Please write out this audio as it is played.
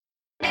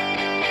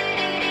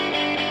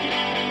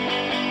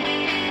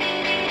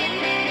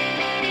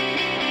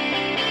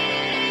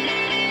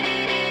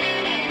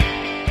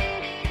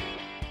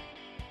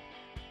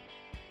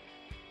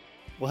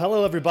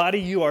Hello, everybody.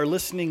 You are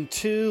listening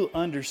to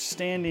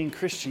Understanding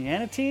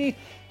Christianity,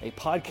 a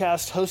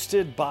podcast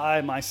hosted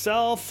by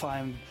myself.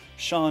 I'm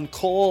Sean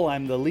Cole.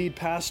 I'm the lead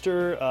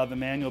pastor of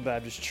Emmanuel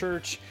Baptist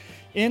Church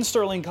in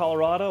Sterling,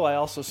 Colorado. I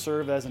also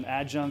serve as an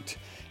adjunct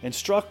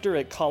instructor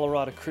at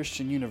Colorado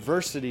Christian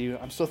University.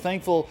 I'm so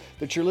thankful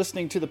that you're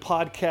listening to the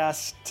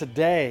podcast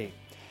today.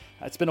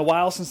 It's been a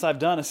while since I've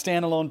done a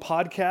standalone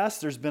podcast.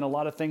 There's been a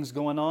lot of things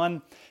going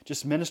on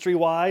just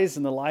ministry-wise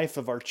in the life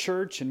of our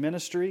church and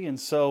ministry. And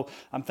so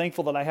I'm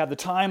thankful that I have the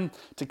time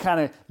to kind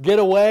of get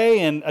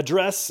away and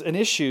address an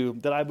issue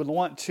that I would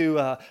want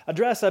to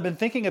address. I've been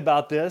thinking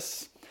about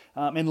this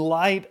in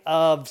light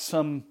of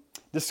some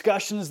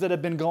discussions that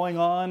have been going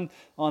on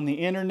the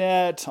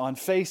internet, on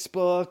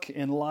Facebook,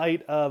 in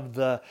light of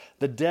the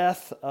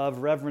death of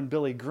Reverend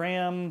Billy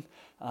Graham,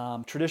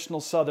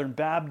 traditional Southern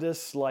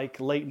Baptists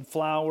like Leighton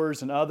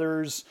Flowers and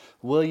others,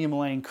 William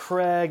Lane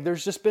Craig.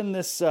 There's just been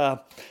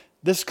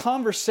this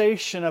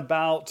conversation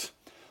about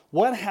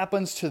what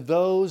happens to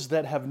those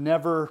that have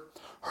never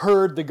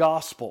heard the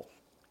gospel.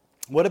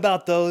 What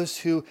about those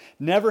who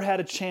never had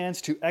a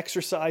chance to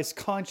exercise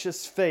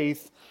conscious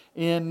faith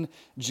in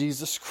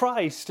Jesus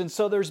Christ? And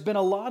so there's been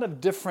a lot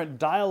of different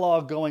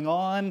dialogue going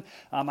on.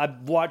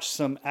 I've watched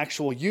some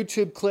actual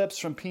YouTube clips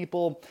from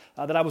people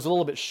that I was a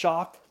little bit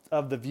shocked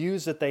of the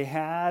views that they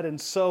had.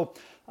 And so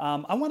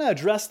I want to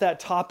address that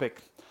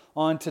topic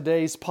on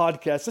today's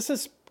podcast. This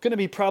is going to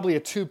be probably a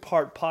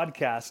two-part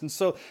podcast. And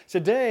so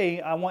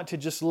today I want to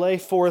just lay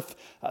forth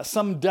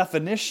some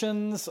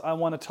definitions. I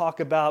want to talk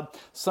about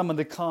some of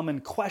the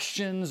common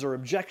questions or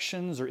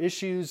objections or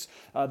issues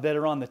that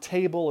are on the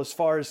table as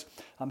far as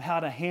how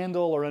to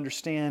handle or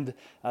understand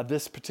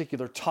this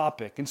particular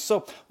topic. And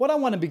so what I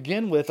want to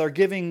begin with are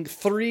giving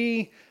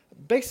three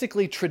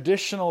basically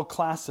traditional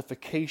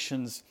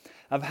classifications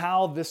of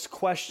how this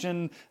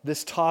question,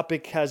 this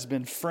topic has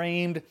been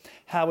framed,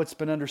 how it's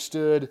been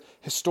understood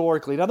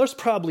historically. Now, there's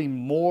probably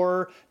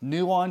more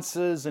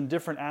nuances and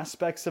different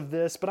aspects of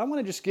this, but I want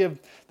to just give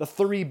the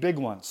three big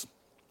ones.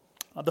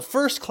 The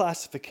first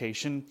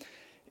classification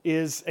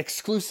is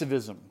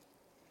exclusivism.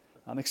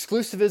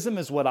 Exclusivism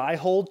is what I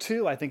hold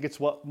to. I think it's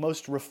what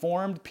most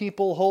Reformed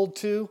people hold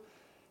to.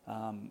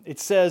 It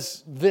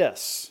says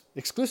this.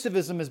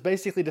 Exclusivism is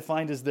basically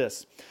defined as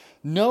this.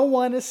 No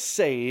one is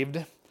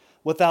saved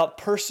without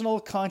personal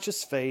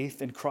conscious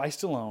faith in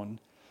Christ alone,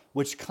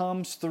 which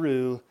comes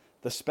through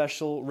the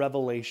special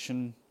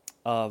revelation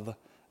of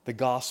the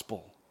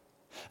gospel.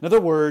 In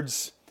other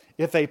words,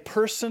 if a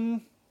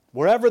person,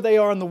 wherever they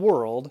are in the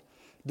world,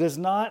 does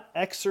not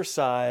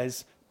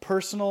exercise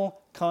personal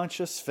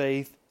conscious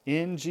faith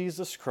in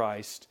Jesus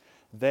Christ,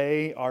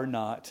 they are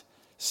not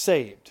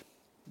saved.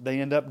 They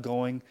end up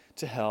going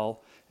to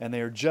hell, and they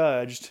are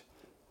judged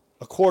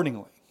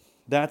accordingly.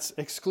 That's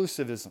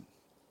exclusivism.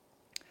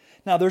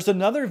 Now, there's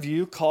another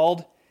view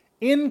called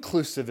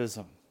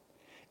inclusivism.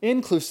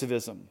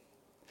 Inclusivism.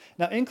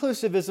 Now,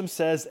 inclusivism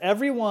says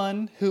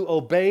everyone who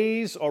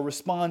obeys or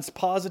responds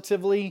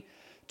positively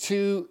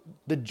to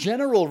the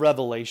general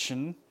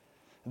revelation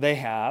they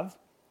have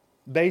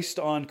based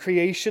on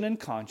creation and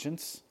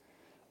conscience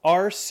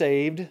are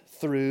saved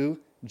through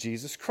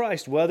Jesus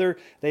Christ, whether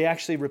they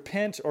actually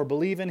repent or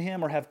believe in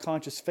Him or have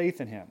conscious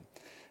faith in Him.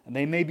 And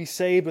they may be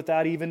saved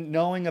without even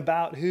knowing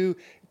about who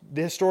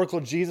the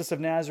historical Jesus of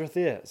Nazareth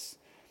is.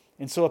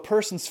 And so a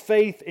person's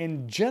faith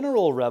in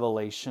general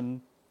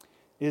revelation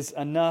is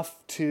enough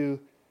to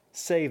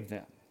save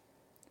them.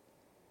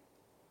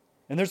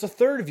 And there's a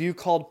third view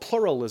called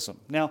pluralism.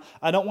 Now,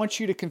 I don't want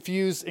you to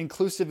confuse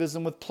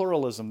inclusivism with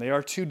pluralism. They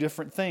are two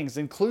different things.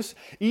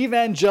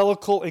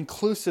 Evangelical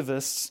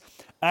inclusivists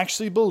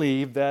actually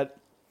believe that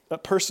a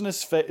person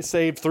is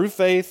saved through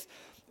faith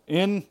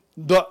in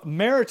the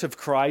merit of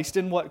Christ,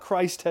 in what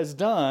Christ has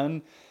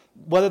done,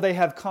 whether they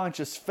have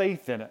conscious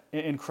faith in it,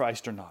 in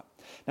Christ or not.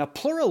 Now,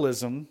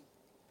 pluralism,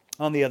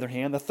 on the other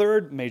hand, the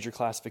third major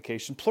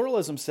classification,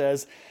 pluralism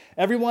says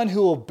everyone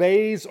who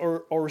obeys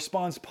or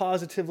responds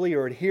positively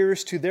or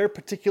adheres to their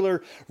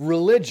particular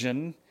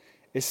religion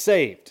is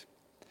saved.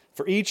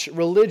 For each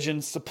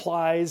religion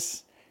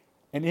supplies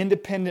an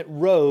independent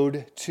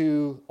road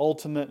to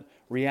ultimate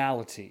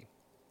reality.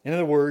 In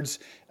other words,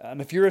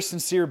 if you're a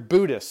sincere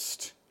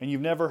Buddhist and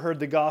you've never heard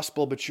the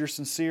gospel, but you're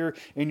sincere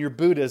in your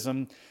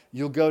Buddhism,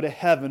 you'll go to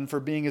heaven for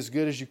being as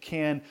good as you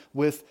can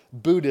with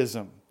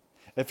Buddhism.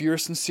 If you're a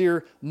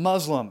sincere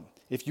Muslim,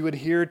 if you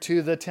adhere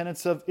to the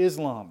tenets of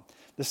Islam,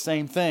 the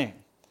same thing.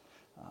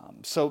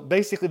 So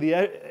basically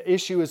the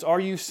issue is, are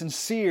you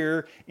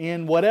sincere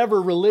in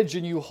whatever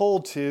religion you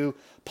hold to?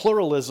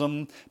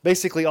 Pluralism,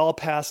 basically all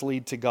paths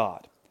lead to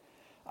God.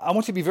 I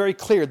want to be very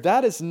clear,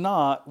 that is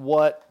not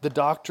what the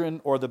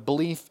doctrine or the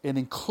belief in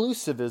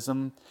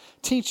inclusivism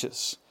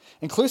teaches.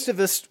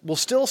 Inclusivists will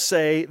still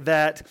say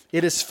that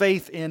it is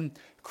faith in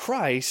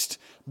Christ,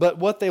 but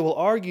what they will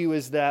argue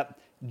is that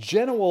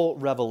general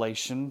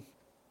revelation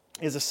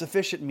is a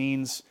sufficient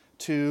means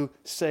to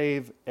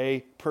save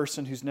a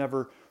person who's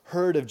never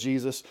heard of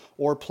Jesus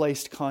or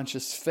placed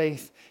conscious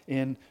faith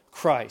in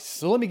Christ.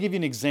 So let me give you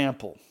an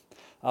example.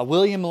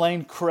 William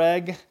Lane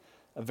Craig,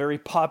 a very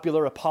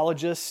popular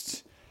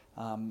apologist,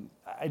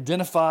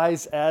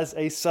 identifies as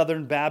a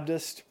Southern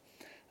Baptist.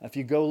 If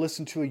you go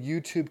listen to a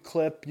YouTube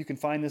clip, you can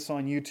find this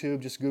on YouTube.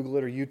 Just Google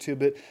it or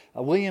YouTube it.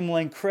 William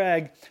Lane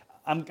Craig,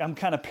 I'm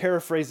kind of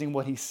paraphrasing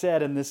what he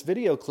said in this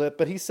video clip,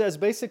 but he says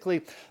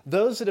basically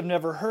those that have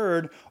never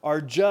heard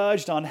are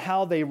judged on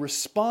how they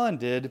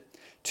responded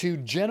to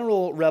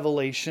general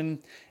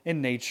revelation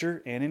in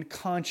nature and in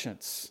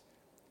conscience.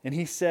 And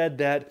he said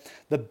that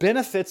the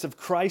benefits of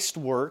Christ's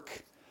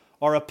work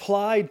are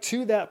applied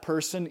to that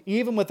person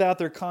even without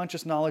their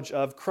conscious knowledge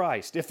of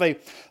Christ. If a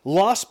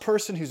lost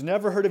person who's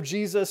never heard of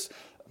Jesus,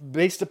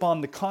 based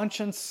upon the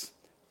conscience,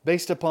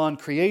 based upon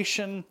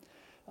creation,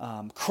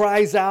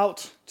 cries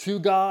out to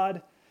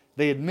God,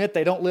 they admit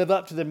they don't live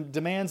up to the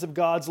demands of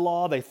God's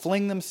law, they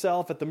fling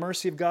themselves at the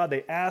mercy of God,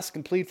 they ask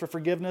and plead for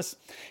forgiveness,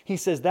 he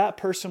says that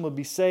person will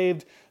be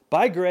saved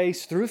by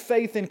grace through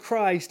faith in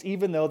Christ,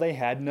 even though they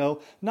had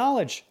no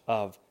knowledge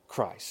of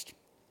Christ.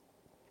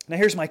 Now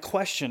here's my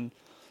question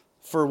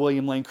for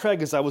William Lane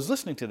Craig as I was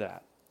listening to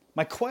that.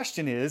 My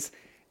question is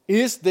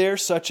there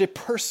such a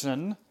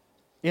person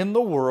in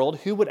the world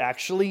who would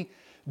actually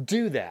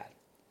do that?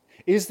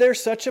 Is there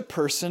such a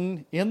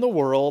person in the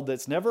world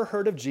that's never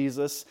heard of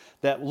Jesus,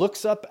 that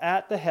looks up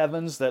at the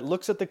heavens, that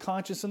looks at the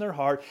conscience in their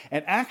heart,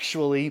 and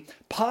actually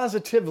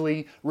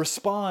positively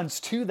responds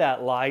to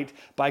that light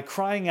by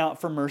crying out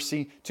for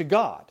mercy to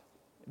God?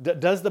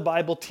 Does the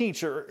Bible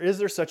teach, or is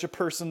there such a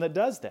person that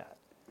does that?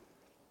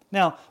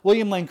 Now,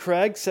 William Lane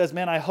Craig says,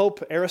 man, I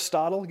hope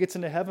Aristotle gets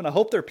into heaven. I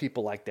hope there are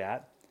people like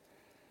that.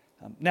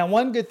 Now,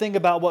 one good thing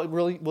about what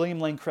William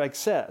Lane Craig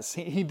says,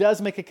 he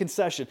does make a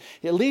concession.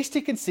 At least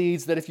he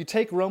concedes that if you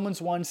take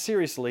Romans 1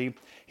 seriously,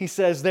 he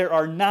says there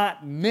are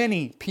not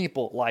many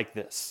people like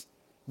this.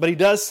 But he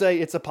does say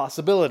it's a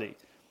possibility.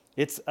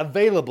 It's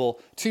available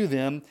to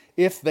them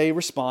if they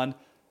respond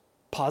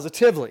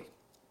positively.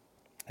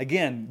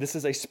 Again, this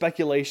is a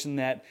speculation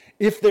that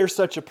if there's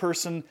such a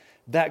person,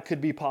 that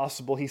could be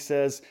possible. He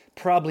says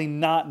probably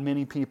not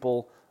many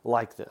people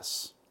like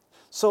this.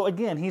 So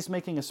again, he's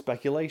making a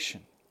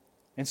speculation.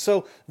 And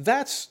so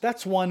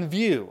that's one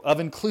view of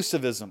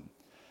inclusivism.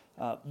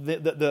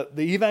 The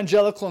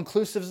evangelical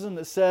inclusivism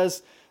that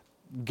says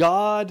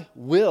God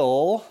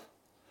will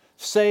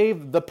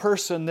save the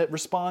person that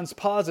responds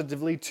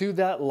positively to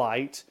that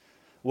light,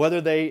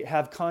 whether they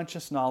have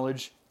conscious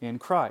knowledge in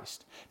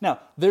Christ. Now,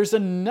 there's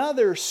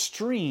another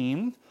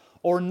stream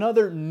or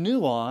another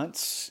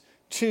nuance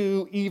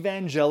to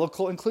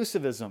evangelical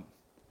inclusivism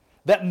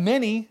that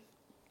many,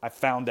 I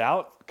found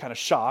out, kind of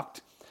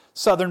shocked,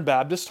 Southern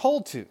Baptists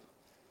hold to.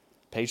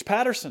 Paige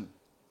Patterson,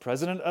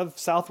 president of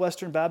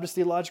Southwestern Baptist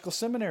Theological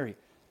Seminary,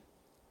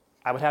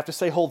 I would have to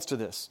say holds to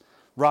this.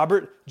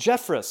 Robert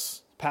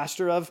Jeffress,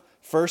 pastor of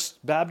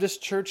First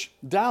Baptist Church,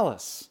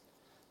 Dallas.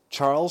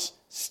 Charles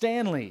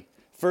Stanley,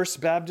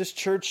 First Baptist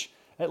Church,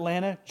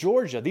 Atlanta,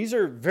 Georgia. These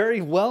are very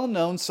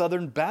well-known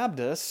Southern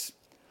Baptists,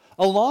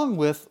 along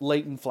with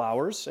Leighton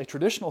Flowers, a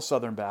traditional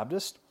Southern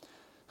Baptist,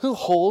 who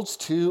holds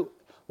to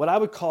what I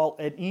would call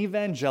an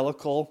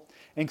evangelical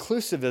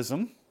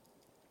inclusivism.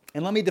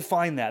 And let me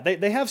define that.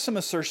 They have some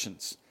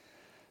assertions.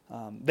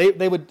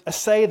 They would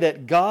say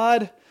that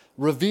God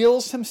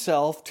reveals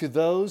Himself to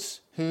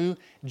those who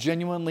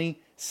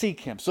genuinely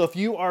seek Him. So if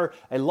you are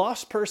a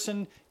lost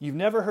person, you've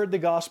never heard the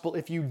gospel,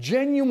 if you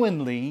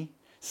genuinely,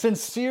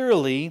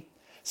 sincerely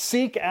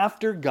seek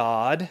after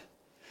God,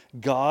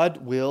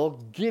 God will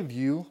give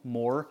you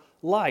more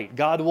light.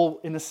 God will,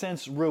 in a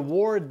sense,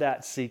 reward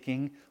that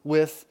seeking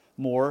with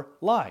more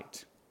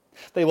light.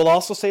 They will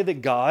also say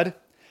that God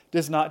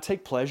does not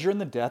take pleasure in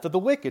the death of the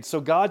wicked. So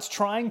God's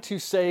trying to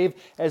save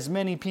as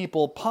many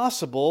people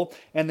possible,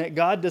 and that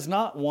God does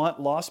not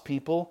want lost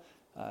people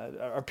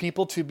or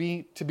people to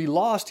be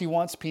lost. He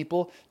wants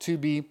people to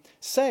be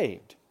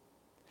saved.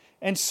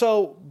 And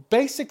so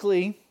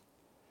basically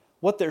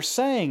what they're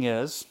saying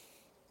is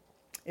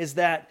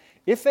that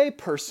if a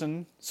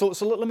person, so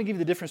let me give you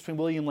the difference between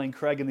William Lane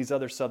Craig and these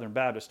other Southern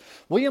Baptists.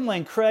 William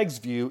Lane Craig's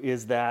view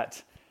is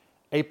that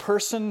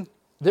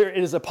there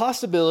is a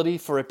possibility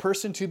for a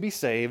person to be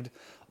saved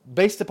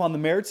based upon the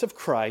merits of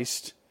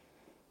Christ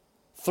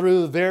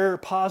through their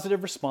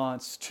positive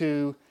response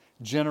to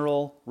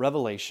general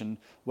revelation,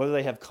 whether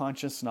they have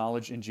conscious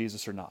knowledge in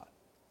Jesus or not.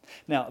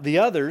 Now, the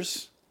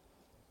others,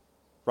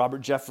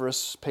 Robert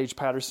Jeffress, Paige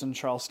Patterson,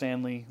 Charles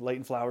Stanley,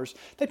 Leighton Flowers,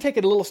 they take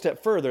it a little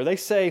step further. They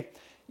say,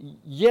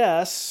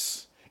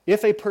 yes,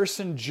 if a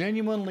person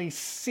genuinely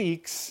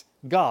seeks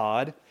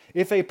God,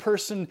 if a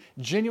person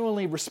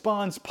genuinely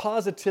responds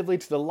positively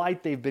to the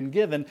light they've been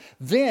given,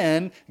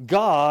 then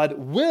God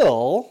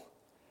will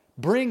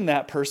bring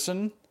that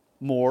person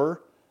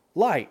more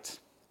light.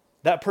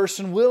 That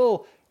person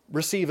will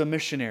receive a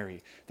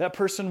missionary. That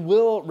person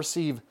will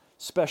receive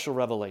special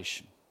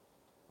revelation.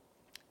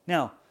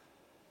 Now,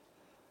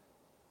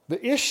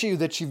 the issue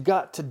that you've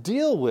got to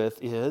deal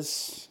with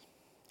is,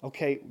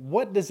 okay,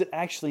 what does it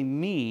actually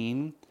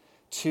mean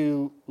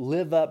to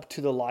live up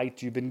to the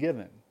light you've been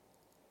given?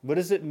 What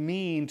does it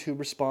mean to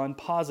respond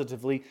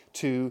positively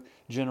to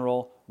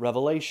general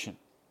revelation?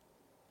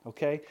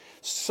 Okay?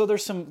 So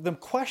there's some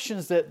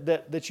questions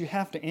that you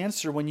have to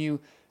answer when you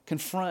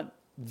confront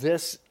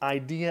this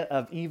idea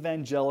of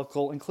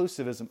evangelical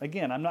inclusivism.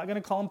 Again, I'm not going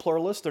to call them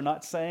pluralists. They're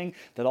not saying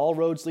that all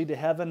roads lead to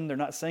heaven. They're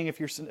not saying if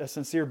you're a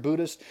sincere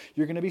Buddhist,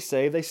 you're going to be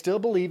saved. They still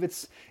believe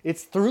it's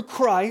through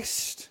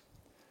Christ,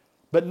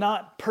 but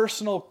not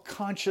personal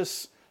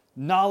conscious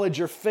knowledge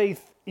or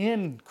faith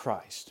in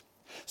Christ.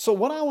 So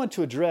what I want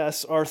to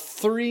address are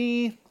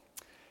three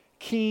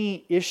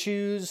key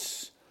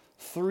issues,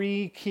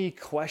 three key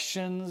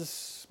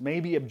questions,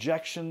 maybe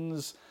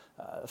objections,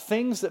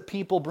 things that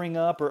people bring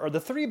up, or the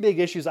three big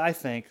issues, I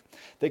think,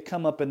 that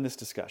come up in this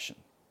discussion.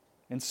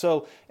 And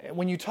so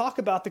when you talk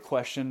about the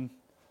question,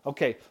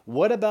 okay,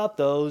 what about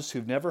those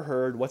who've never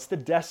heard? What's the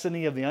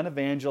destiny of the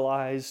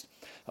unevangelized?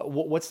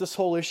 What's this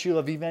whole issue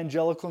of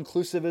evangelical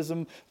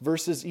inclusivism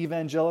versus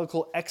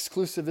evangelical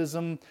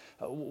exclusivism?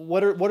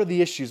 What are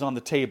the issues on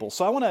the table?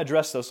 So I want to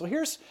address those. So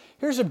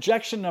here's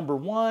objection number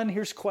one.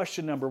 Here's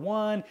question number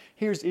one.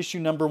 Here's issue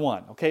number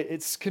one. Okay,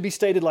 it can be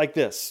stated like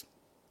this.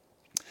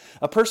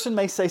 A person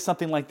may say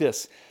something like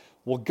this: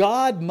 well,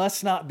 God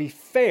must not be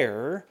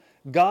fair.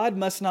 God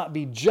must not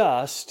be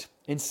just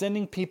in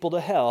sending people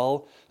to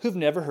hell who've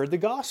never heard the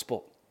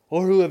gospel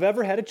or who have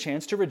ever had a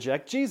chance to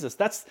reject Jesus.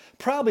 That's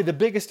probably the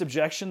biggest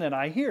objection that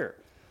I hear.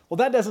 Well,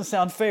 that doesn't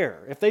sound fair.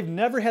 If they've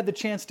never had the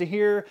chance to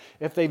hear,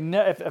 if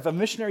a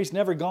missionary's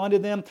never gone to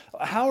them,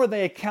 how are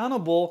they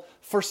accountable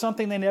for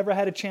something they never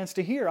had a chance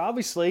to hear?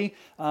 Obviously,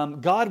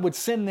 God would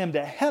send them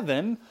to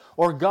heaven,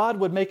 or God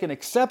would make an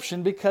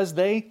exception because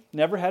they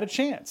never had a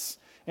chance.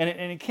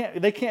 And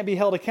they can't be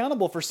held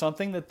accountable for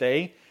something that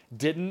they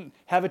didn't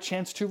have a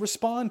chance to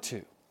respond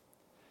to.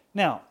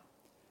 Now,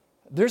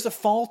 there's a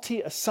faulty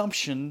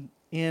assumption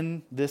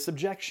in this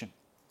objection.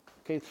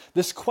 Okay?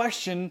 This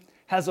question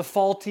has a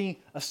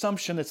faulty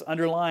assumption that's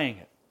underlying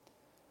it.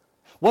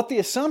 What the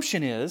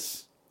assumption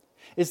is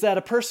that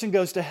a person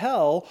goes to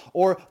hell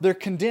or they're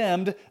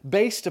condemned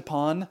based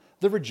upon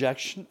the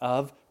rejection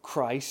of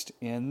Christ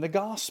in the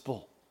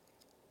gospel.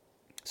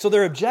 So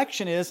their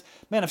objection is,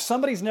 man, if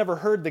somebody's never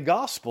heard the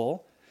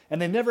gospel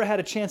and they never had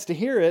a chance to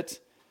hear it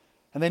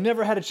and they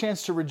never had a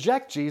chance to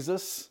reject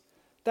Jesus,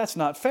 that's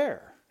not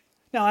fair.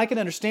 Now, I can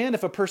understand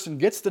if a person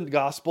gets the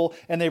gospel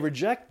and they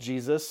reject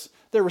Jesus,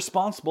 they're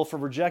responsible for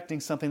rejecting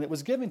something that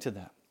was given to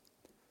them.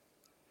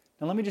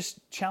 Now, let me just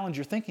challenge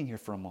your thinking here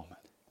for a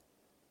moment.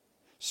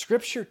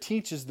 Scripture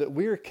teaches that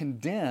we're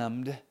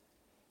condemned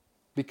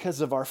because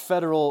of our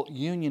federal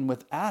union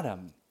with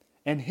Adam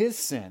and his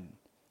sin,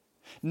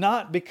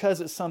 not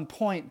because at some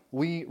point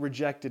we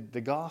rejected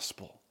the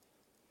gospel.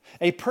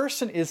 A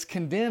person is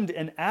condemned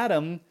in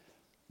Adam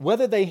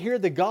whether they hear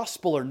the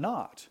gospel or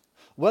not.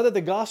 Whether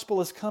the gospel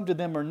has come to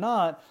them or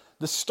not,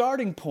 the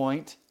starting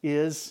point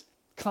is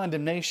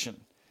condemnation,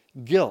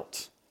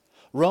 guilt.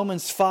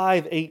 Romans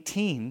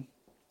 5:18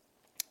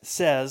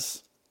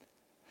 says,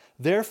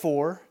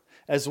 therefore,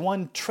 as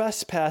one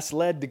trespass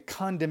led to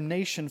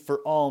condemnation for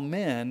all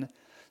men,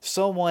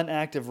 so one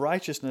act of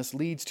righteousness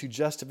leads to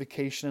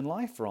justification and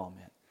life for all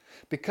men.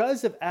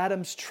 Because of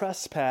Adam's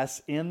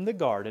trespass in the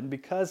garden,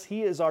 because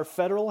he is our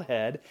federal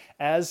head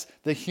as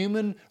the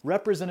human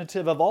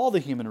representative of all the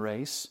human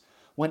race,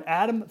 when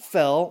Adam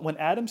fell, when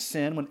Adam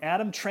sinned, when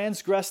Adam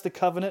transgressed the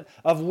covenant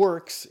of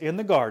works in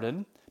the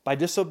garden by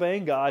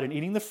disobeying God and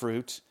eating the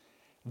fruit,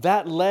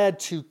 that led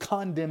to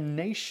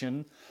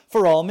condemnation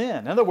for all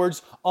men. In other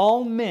words,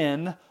 all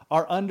men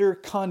are under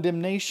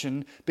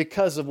condemnation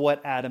because of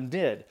what Adam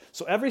did.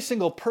 So every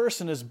single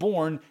person is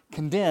born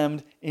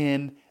condemned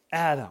in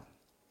Adam.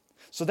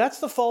 So that's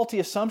the faulty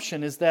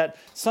assumption, is that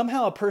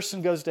somehow a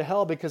person goes to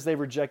hell because they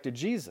rejected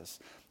Jesus.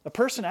 A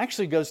person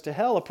actually goes to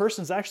hell. A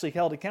person's actually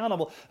held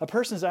accountable. A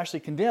person's actually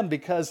condemned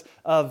because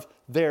of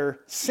their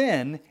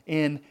sin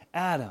in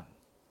Adam.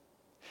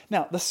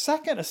 Now, the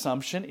second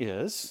assumption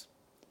is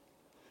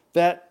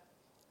that,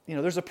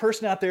 there's a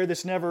person out there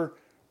that's never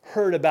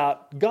heard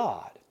about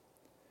God.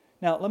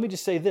 Now, let me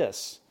just say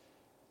this.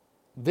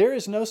 There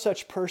is no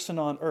such person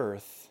on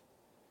earth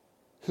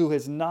who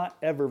has not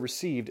ever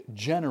received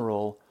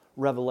general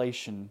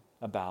revelation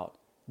about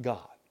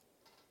God.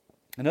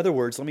 In other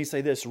words, let me say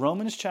this.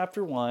 Romans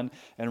chapter 1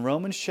 and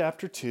Romans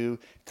chapter 2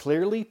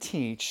 clearly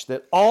teach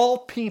that all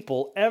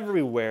people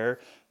everywhere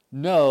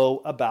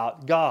know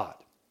about God.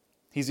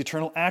 His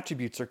eternal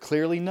attributes are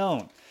clearly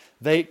known.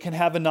 They can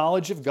have a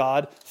knowledge of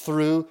God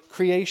through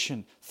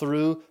creation,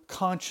 through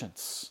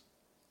conscience.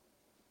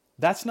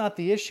 That's not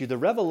the issue. The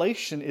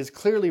revelation is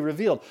clearly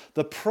revealed.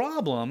 The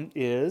problem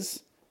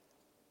is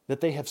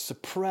that they have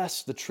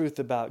suppressed the truth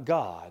about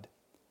God.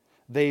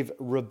 They've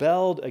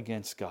rebelled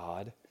against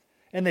God,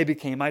 and they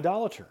became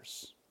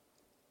idolaters.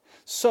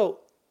 So,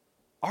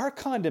 our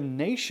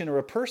condemnation, or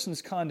a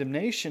person's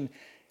condemnation,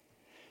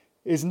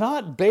 is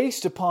not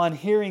based upon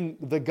hearing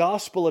the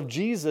gospel of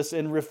Jesus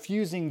and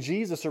refusing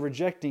Jesus or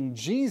rejecting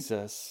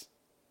Jesus.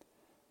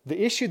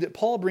 The issue that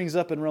Paul brings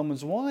up in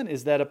Romans 1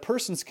 is that a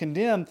person's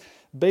condemned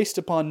based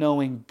upon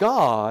knowing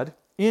God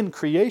in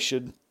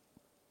creation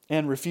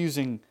and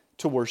refusing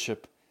to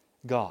worship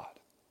God.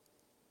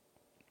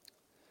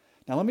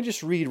 Now let me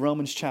just read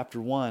Romans chapter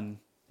 1,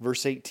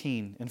 verse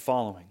 18 and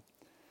following.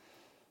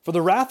 For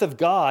the wrath of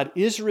God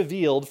is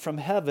revealed from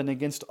heaven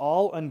against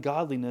all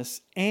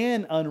ungodliness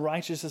and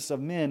unrighteousness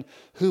of men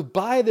who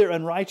by their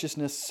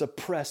unrighteousness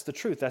suppress the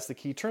truth. That's the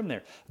key term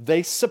there.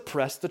 They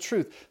suppress the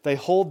truth. They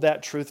hold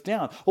that truth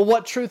down. Well,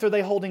 what truth are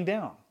they holding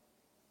down?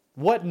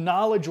 What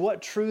knowledge,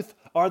 what truth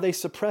are they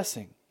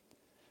suppressing?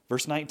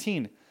 Verse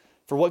 19,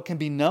 for what can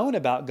be known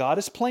about God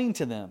is plain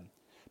to them,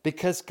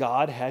 because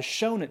God has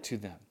shown it to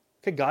them.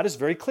 Okay, God is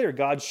very clear.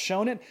 God's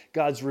shown it.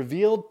 God's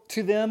revealed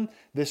to them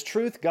this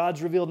truth.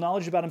 God's revealed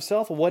knowledge about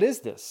himself. Well, what is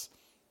this?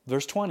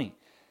 Verse 20,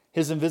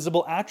 his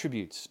invisible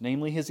attributes,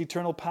 namely his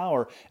eternal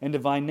power and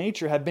divine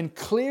nature, have been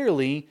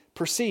clearly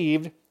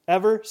perceived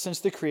ever since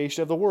the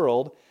creation of the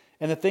world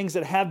and the things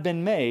that have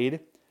been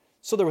made,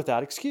 so they're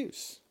without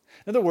excuse.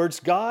 In other words,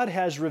 God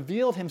has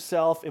revealed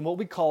himself in what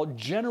we call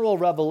general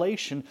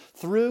revelation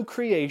through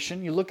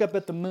creation. You look up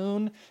at the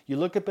moon, you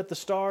look up at the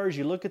stars,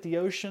 you look at the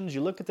oceans,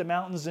 you look at the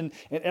mountains, and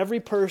every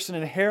person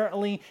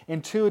inherently,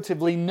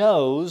 intuitively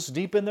knows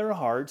deep in their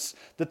hearts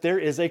that there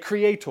is a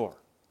creator.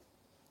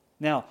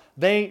 Now,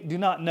 they do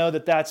not know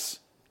that that's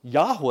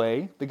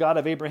Yahweh, the God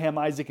of Abraham,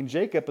 Isaac, and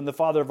Jacob, and the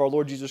Father of our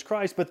Lord Jesus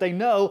Christ, but they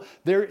know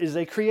there is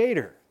a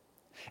creator.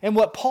 And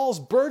what Paul's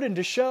burden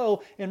to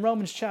show in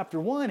Romans chapter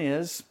 1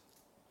 is,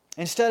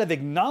 instead of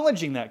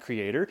acknowledging that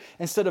creator,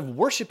 instead of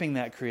worshiping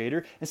that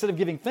creator, instead of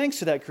giving thanks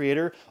to that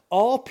creator,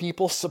 all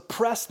people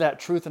suppress that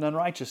truth and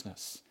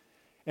unrighteousness.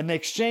 And they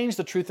exchange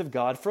the truth of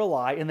God for a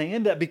lie, and they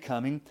end up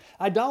becoming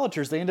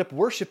idolaters. They end up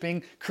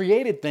worshiping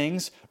created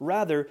things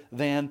rather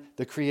than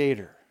the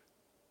creator.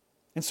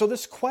 And so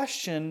this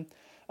question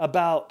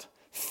about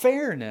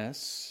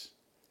fairness,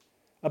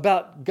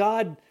 about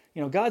God,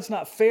 God's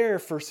not fair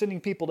for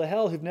sending people to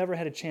hell who've never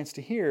had a chance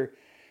to hear,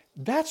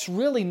 that's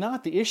really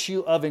not the issue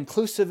of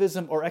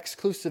inclusivism or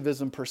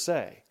exclusivism per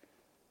se.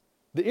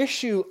 The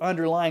issue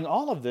underlying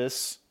all of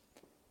this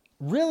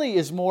really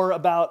is more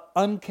about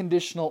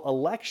unconditional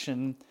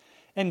election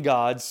and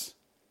God's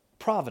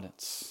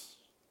providence.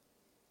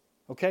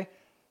 Okay?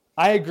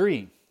 I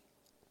agree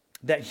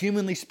that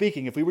humanly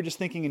speaking, if we were just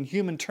thinking in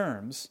human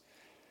terms,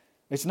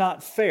 it's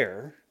not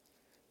fair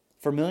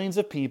for millions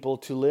of people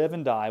to live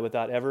and die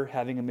without ever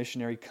having a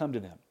missionary come to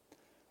them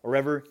or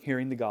ever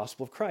hearing the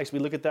gospel of Christ. We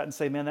look at that and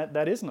say, man,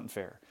 that isn't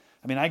unfair.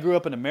 I mean, I grew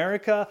up in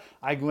America.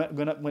 I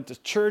went to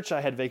church.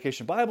 I had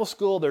Vacation Bible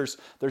School. There's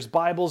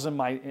Bibles in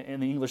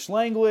the English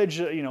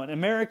language. In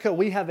America,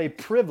 we have a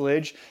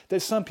privilege that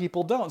some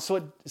people don't.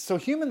 So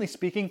humanly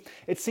speaking,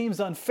 it seems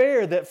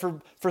unfair that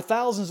for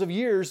thousands of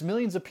years,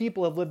 millions of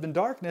people have lived in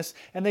darkness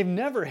and they've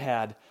never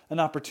had an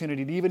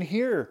opportunity to even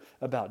hear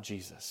about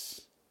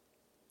Jesus.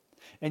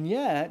 And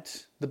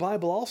yet, the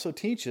Bible also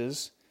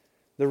teaches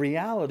the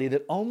reality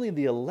that only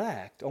the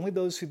elect, only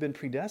those who've been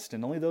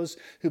predestined, only those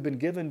who've been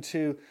given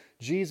to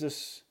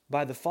Jesus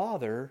by the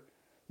Father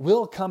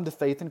will come to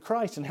faith in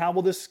Christ. And how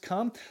will this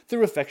come?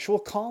 Through effectual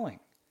calling.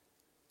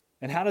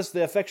 And how does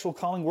the effectual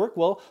calling work?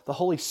 Well, the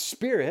Holy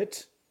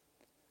Spirit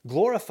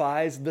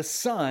glorifies the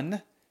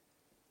Son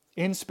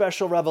in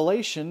special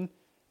revelation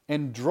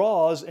and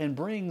draws and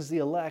brings the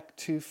elect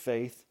to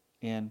faith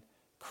in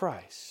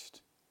Christ.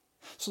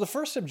 So the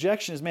first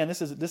objection is, man,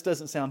 this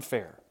doesn't sound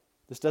fair.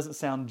 This doesn't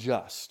sound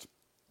just.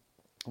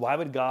 Why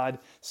would God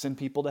send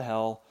people to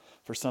hell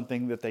for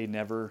something that they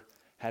never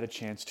had a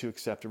chance to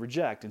accept or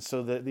reject? And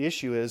so the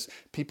issue is,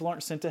 people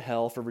aren't sent to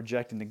hell for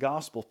rejecting the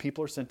gospel.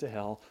 People are sent to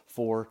hell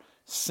for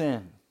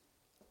sin.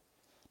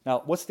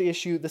 Now, what's the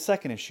issue? The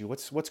second issue.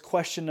 What's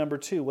question number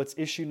 2? What's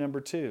issue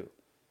number 2?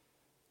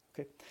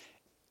 Okay.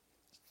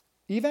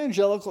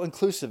 Evangelical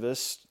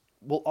inclusivists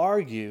will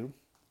argue,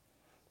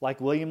 like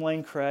William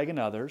Lane Craig and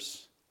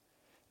others,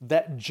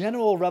 that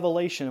general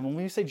revelation, and when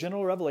we say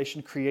general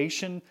revelation,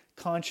 creation,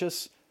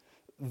 conscious,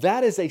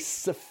 that is a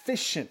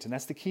sufficient, and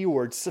that's the key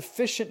word,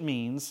 sufficient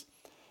means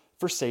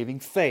for saving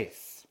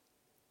faith.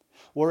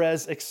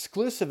 Whereas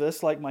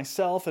exclusivists like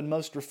myself and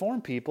most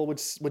Reformed people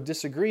would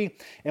disagree,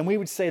 and we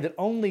would say that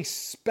only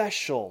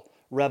special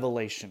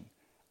revelation,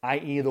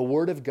 i.e. the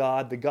Word of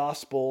God, the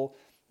gospel,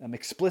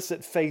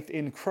 explicit faith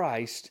in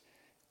Christ,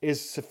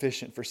 is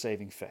sufficient for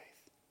saving faith.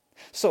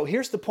 So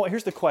here's the point,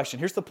 here's the question,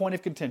 here's the point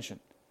of contention.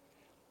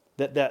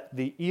 That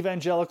the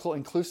evangelical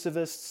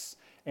inclusivists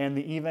and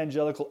the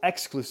evangelical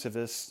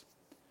exclusivists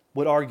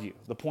would argue,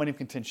 the point of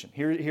contention.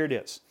 Here it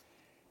is.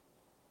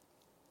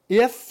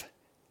 If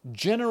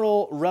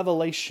general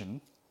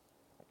revelation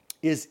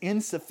is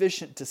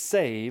insufficient to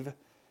save,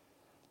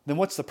 then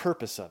what's the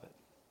purpose of it?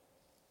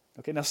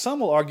 Okay, now some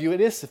will argue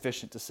it is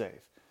sufficient to save.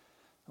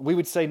 We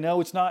would say,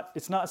 no, it's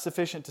not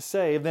sufficient to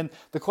save. Then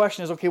the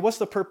question is, okay, what's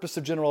the purpose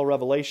of general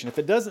revelation? If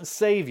it doesn't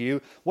save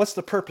you, what's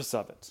the purpose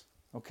of it?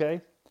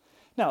 Okay?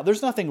 Now,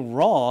 there's nothing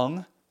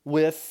wrong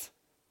with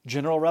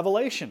general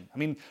revelation. I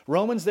mean,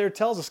 Romans there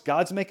tells us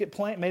God's made it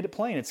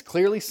plain. It's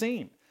clearly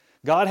seen.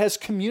 God has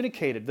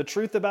communicated the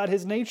truth about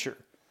His nature.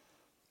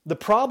 The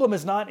problem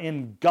is not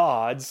in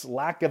God's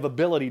lack of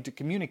ability to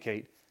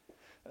communicate.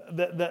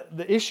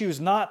 The issue is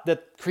not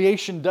that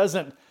creation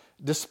doesn't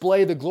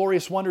display the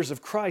glorious wonders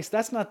of Christ.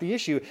 That's not the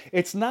issue.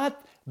 It's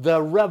not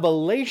the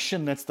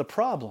revelation that's the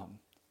problem.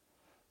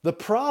 The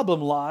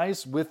problem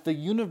lies with the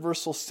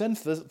universal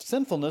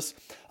sinfulness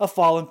of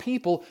fallen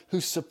people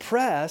who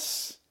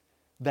suppress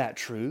that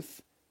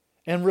truth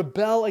and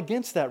rebel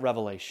against that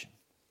revelation.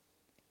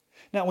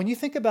 Now, when you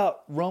think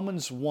about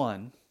Romans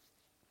 1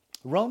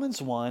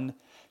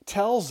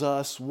 tells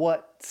us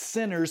what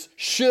sinners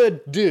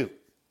should do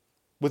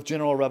with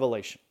general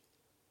revelation.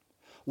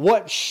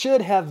 What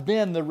should have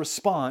been the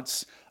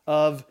response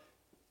of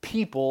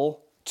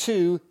people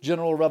to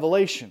general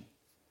revelation.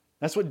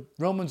 That's what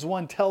Romans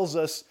 1 tells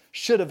us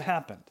should have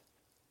happened.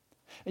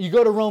 And you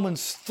go to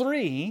Romans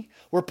 3,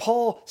 where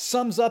Paul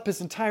sums up his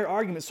entire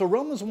argument. So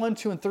Romans 1,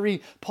 2, and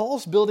 3,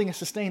 Paul's building a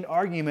sustained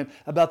argument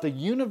about the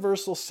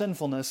universal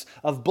sinfulness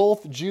of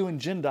both Jew and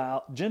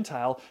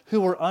Gentile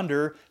who were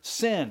under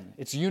sin.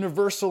 It's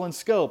universal in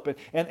scope.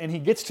 And he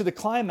gets to the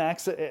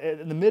climax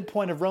at the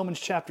midpoint of Romans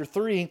chapter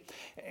 3,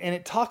 and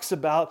it talks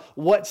about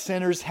what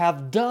sinners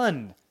have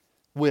done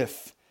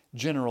with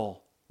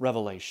general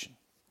revelation.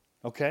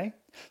 Okay?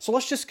 So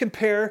let's just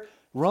compare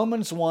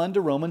Romans 1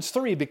 to Romans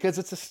 3 because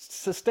it's a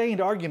sustained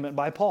argument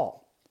by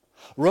Paul.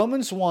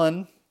 Romans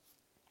 1,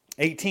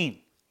 18.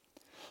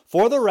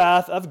 For the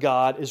wrath of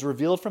God is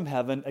revealed from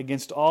heaven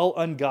against all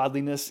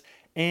ungodliness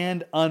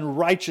and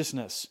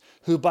unrighteousness,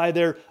 who by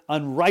their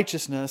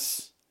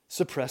unrighteousness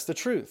suppress the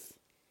truth.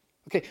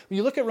 Okay, when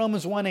you look at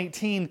Romans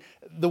 1:18,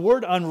 the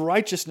word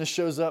unrighteousness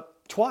shows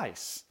up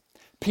twice.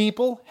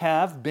 People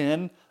have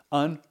been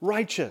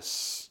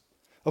unrighteous.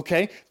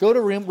 Okay, go to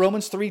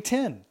Romans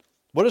 3:10.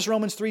 What does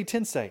Romans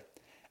 3:10 say?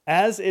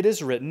 As it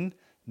is written,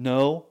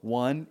 no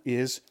one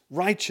is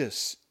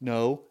righteous.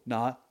 No,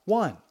 not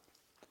one.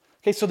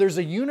 Okay, so there's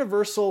a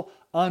universal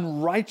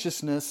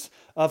unrighteousness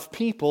of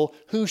people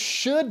who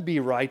should be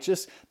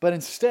righteous, but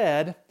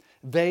instead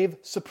they've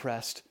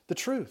suppressed the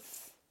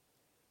truth.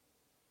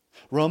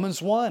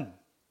 Romans 1,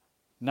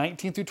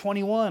 19 through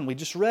 21, we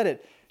just read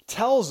it,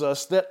 tells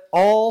us that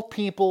all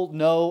people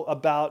know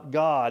about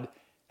God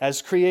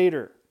as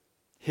Creator.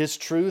 His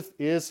truth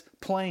is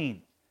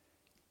plain.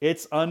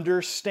 It's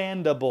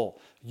understandable.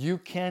 You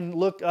can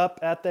look up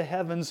at the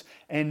heavens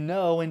and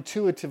know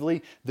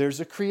intuitively there's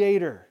a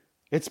Creator.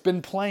 It's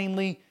been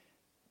plainly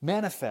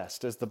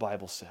manifest, as the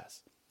Bible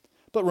says.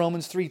 But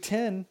Romans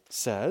 3:10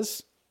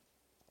 says,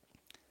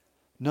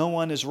 no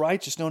one is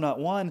righteous, no, not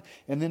one.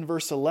 And then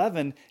verse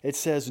 11, it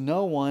says,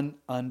 no one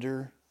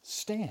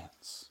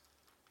understands.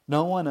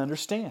 No one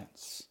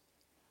understands.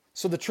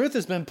 So the truth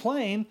has been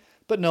plain,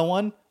 but no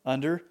one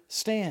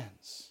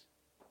understands.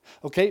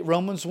 Okay,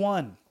 Romans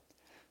 1.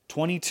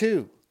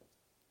 22.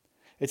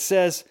 It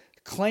says,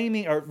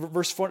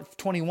 verse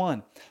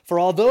 21, for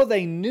although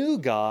they knew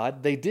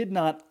God, they did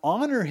not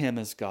honor Him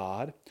as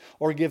God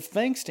or give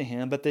thanks to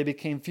Him, but they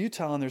became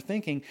futile in their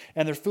thinking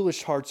and their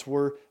foolish hearts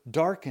were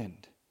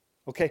darkened.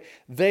 Okay,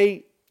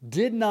 they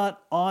did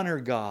not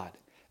honor God.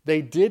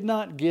 They did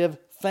not give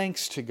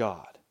thanks to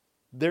God.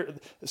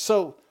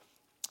 So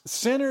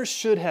sinners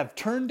should have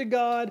turned to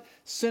God.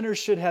 Sinners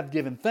should have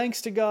given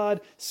thanks to God.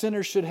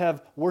 Sinners should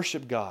have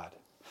worshiped God.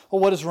 Well,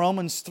 what does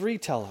Romans 3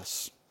 tell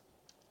us?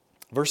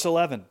 Verse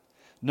 11,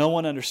 no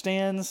one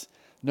understands,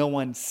 no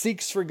one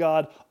seeks for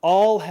God,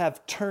 all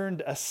have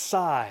turned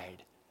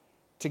aside.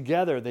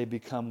 Together they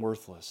become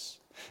worthless.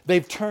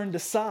 They've turned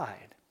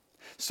aside.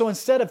 So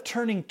instead of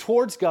turning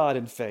towards God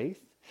in faith,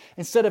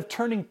 instead of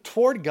turning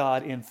toward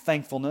God in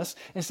thankfulness,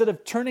 instead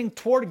of turning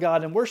toward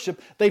God in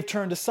worship, they've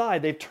turned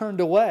aside, they've turned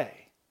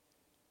away.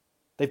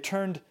 They've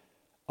turned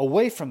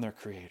away from their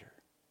Creator.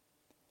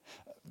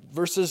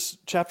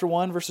 Chapter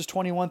 1, verses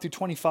 21 through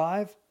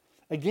 25,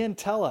 again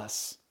tell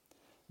us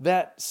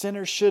that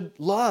sinners should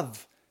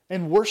love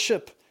and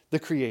worship the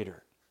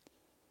Creator.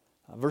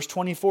 Verse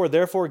 24,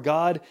 therefore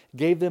God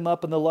gave them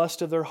up in the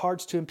lust of their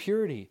hearts to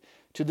impurity,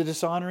 to the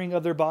dishonoring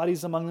of their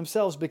bodies among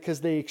themselves,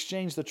 because they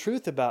exchanged the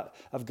truth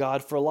of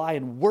God for a lie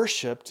and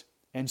worshipped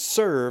and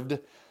served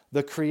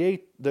the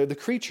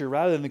creature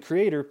rather than the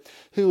Creator,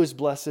 who is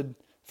blessed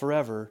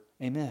forever.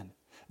 Amen.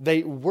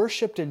 They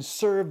worshipped and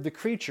served the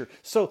creature.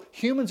 So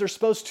humans are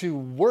supposed to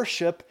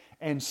worship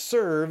and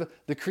serve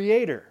the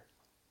Creator.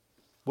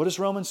 What does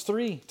Romans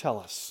 3 tell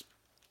us?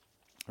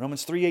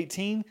 Romans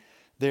 3:18,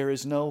 there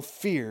is no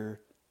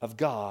fear of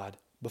God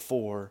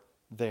before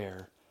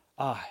their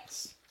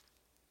eyes.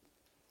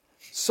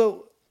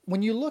 So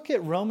when you look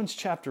at Romans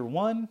chapter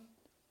 1,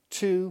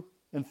 2,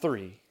 and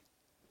 3,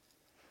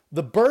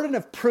 the burden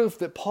of proof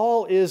that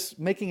Paul is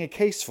making a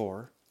case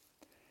for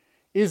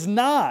is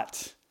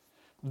not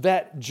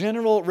that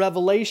general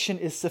revelation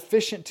is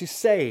sufficient to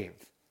save,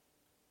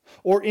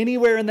 or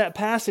anywhere in that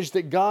passage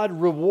that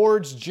God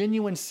rewards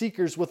genuine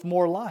seekers with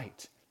more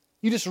light.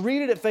 You just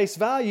read it at face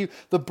value.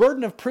 The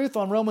burden of proof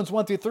on Romans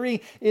 1 through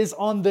 3 is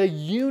on the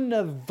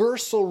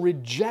universal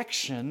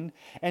rejection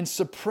and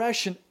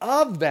suppression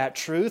of that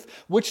truth,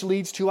 which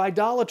leads to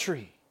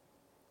idolatry.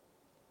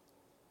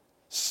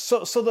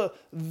 So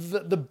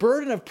the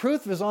burden of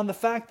proof is on the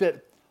fact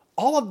that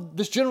all of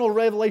this general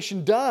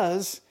revelation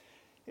does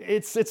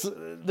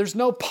There's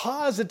no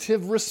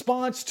positive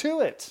response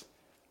to it.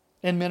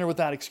 And men are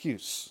without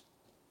excuse.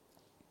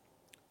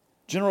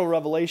 General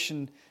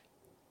revelation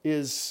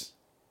is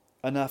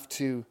enough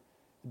to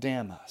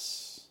damn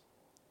us.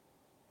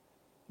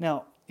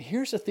 Now,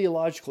 here's a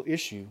theological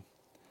issue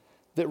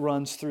that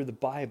runs through the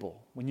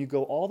Bible when you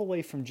go all the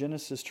way from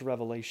Genesis to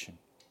Revelation.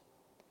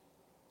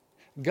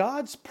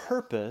 God's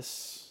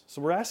purpose,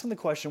 so we're asking the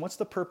question, what's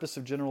the purpose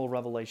of general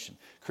revelation?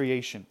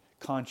 Creation,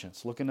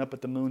 conscience, looking up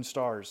at the moon,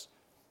 stars,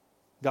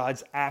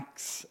 God's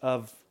acts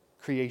of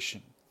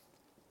creation.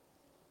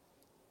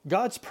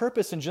 God's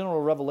purpose in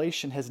general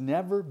revelation has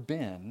never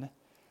been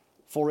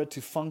for it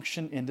to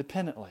function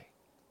independently.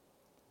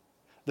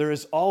 There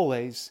is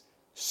always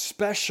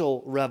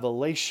special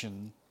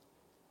revelation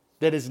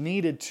that is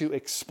needed to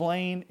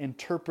explain,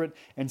 interpret,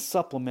 and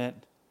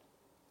supplement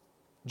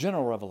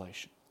general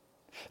revelation.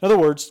 In other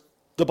words,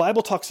 the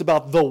Bible talks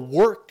about the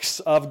works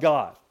of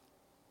God.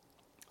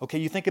 Okay,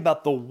 you think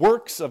about the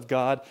works of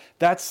God,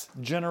 that's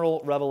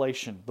general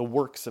revelation, the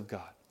works of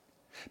God.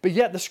 But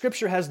yet the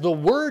Scripture has the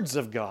words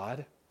of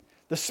God,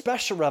 the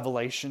special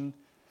revelation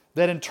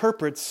that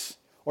interprets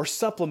or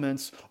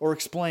supplements or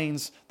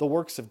explains the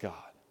works of God.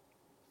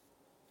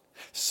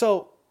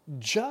 So,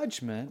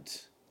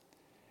 judgment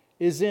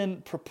is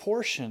in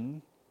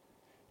proportion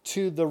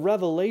to the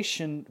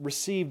revelation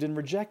received and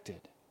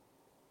rejected.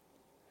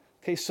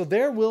 Okay, so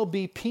there will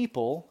be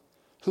people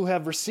who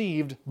have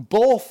received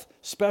both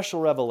special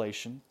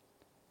revelation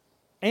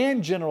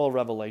and general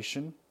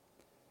revelation,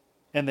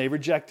 and they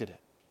rejected it.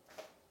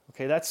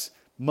 Okay, that's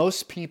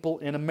most people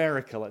in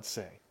America, let's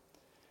say.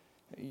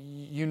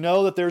 You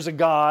know that there's a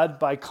God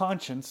by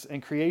conscience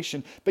and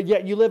creation, but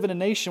yet you live in a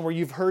nation where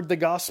you've heard the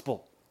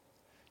gospel.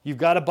 You've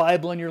got a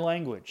Bible in your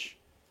language.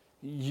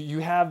 You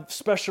have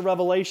special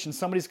revelation.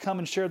 Somebody's come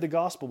and shared the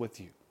gospel with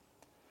you.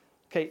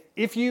 Okay,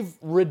 if you've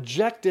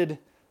rejected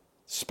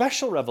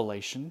special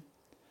revelation,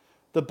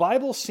 the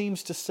Bible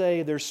seems to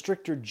say there's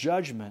stricter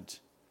judgment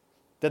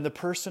than the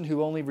person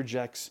who only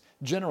rejects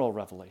general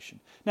revelation.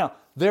 Now,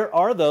 there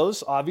are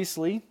those,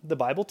 obviously, the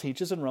Bible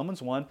teaches in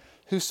Romans 1,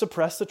 who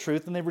suppress the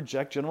truth and they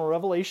reject general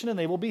revelation, and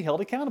they will be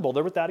held accountable.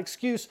 They're without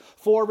excuse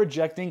for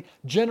rejecting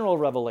general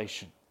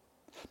revelation.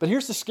 But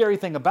here's the scary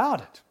thing about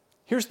it.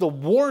 Here's the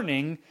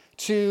warning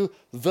to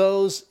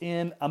those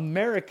in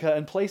America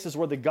and places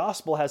where the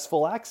gospel has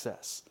full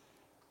access.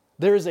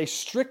 There is a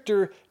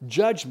stricter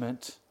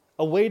judgment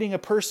awaiting a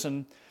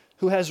person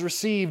who has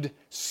received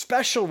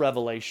special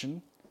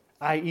revelation,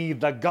 i.e.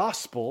 the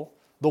gospel,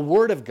 the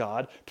word of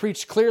God,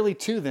 preached clearly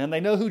to them. They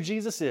know who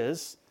Jesus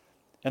is,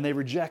 and they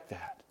reject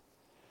that.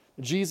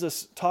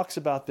 Jesus talks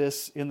about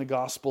this in the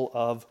Gospel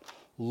of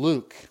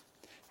Luke,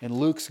 in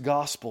Luke's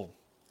Gospel.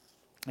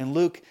 In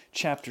Luke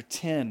chapter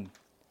 10,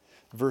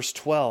 verse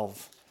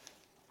 12,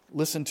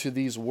 listen to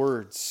these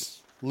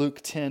words.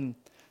 Luke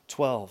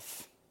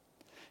 10:12.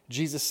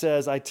 Jesus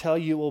says, I tell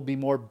you, it will be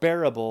more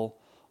bearable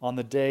on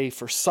the day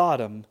for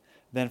Sodom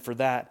than for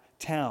that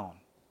town.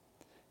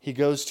 He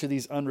goes to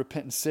these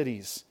unrepentant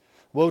cities.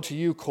 Woe to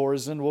you,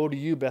 Chorazin! Woe to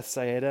you,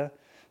 Bethsaida!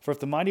 For if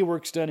the mighty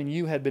works done in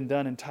you had been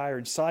done in Tyre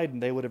and Sidon,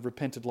 they would have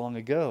repented long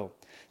ago,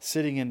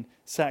 sitting in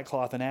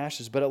sackcloth and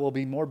ashes. But it will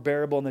be more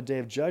bearable in the day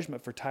of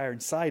judgment for Tyre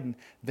and Sidon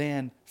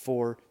than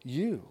for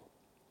you.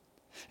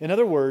 In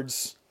other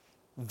words,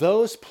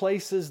 those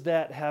places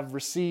that have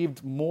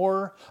received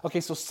more...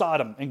 Okay, so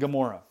Sodom and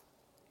Gomorrah.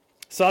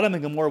 Sodom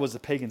and Gomorrah was a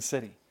pagan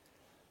city.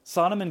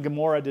 Sodom and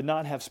Gomorrah did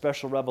not have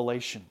special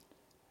revelation.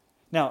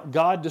 Now,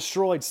 God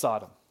destroyed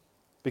Sodom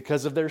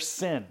because of their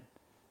sin.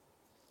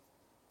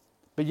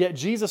 But yet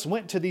Jesus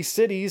went to these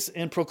cities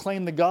and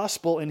proclaimed the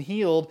gospel and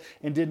healed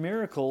and did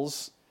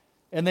miracles,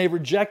 and they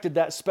rejected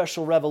that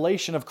special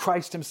revelation of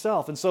Christ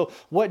himself. And so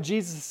what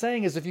Jesus is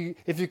saying is if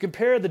you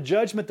compare the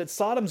judgment that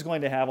Sodom's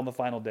going to have on the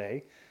final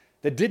day,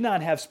 that did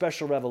not have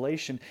special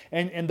revelation,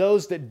 and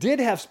those that did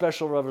have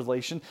special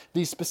revelation,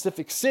 these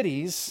specific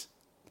cities,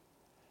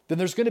 then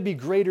there's going to be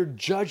greater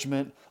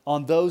judgment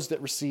on those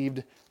that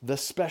received the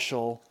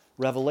special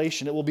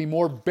revelation. It will be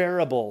more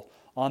bearable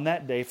on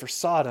that day for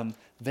Sodom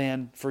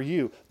than for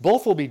you.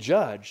 Both will be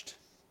judged,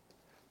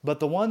 but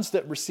the ones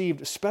that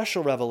received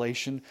special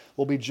revelation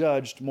will be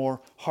judged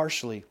more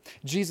harshly.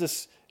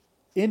 Jesus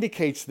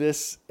indicates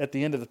this at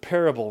the end of the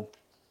parable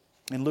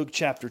in Luke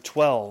chapter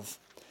 12.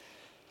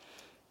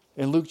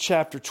 In Luke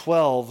chapter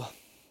 12,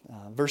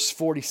 verse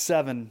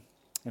 47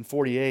 and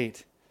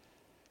 48,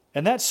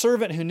 and that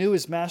servant who knew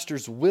his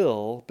master's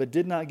will, but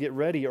did not get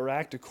ready or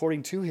act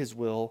according to his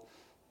will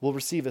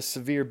receive a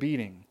severe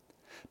beating.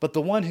 But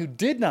the one who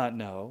did not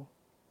know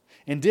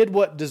and did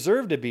what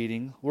deserved a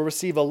beating will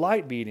receive a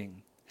light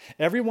beating.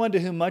 Everyone to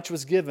whom much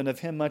was given, of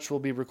him much will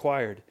be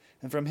required.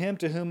 And from him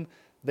to whom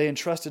they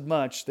entrusted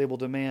much, they will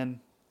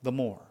demand the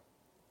more.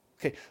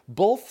 Okay,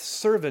 both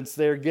servants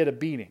there get a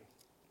beating.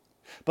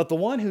 But the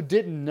one who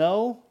didn't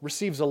know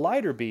receives a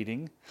lighter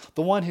beating.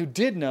 The one who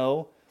did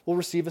know will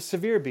receive a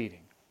severe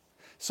beating.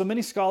 So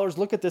many scholars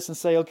look at this and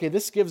say, okay,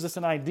 this gives us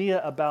an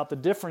idea about the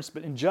difference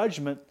in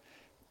judgment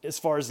as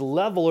far as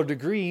level or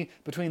degree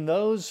between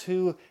those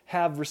who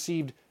have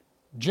received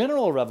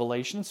general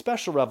revelation and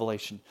special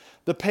revelation.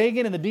 The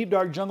pagan in the deep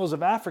dark jungles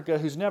of Africa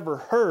who's never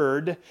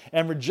heard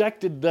and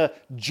rejected the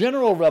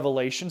general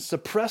revelation,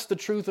 suppressed the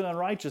truth and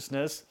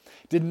unrighteousness,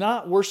 did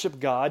not worship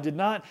God, did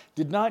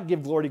not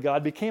give glory to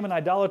God, became an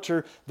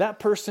idolater, that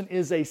person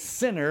is a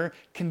sinner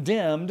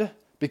condemned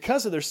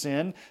because of their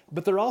sin,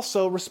 but they're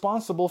also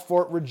responsible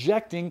for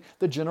rejecting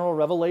the general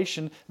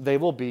revelation. They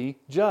will be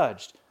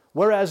judged.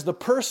 Whereas the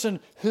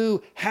person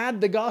who had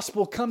the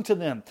gospel come to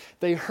them,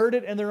 they heard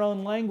it in their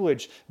own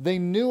language, they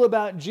knew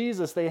about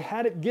Jesus, they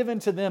had it given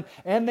to them,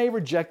 and they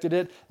rejected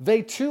it,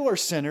 they too are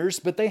sinners,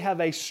 but they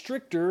have a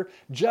stricter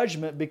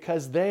judgment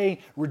because they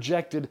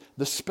rejected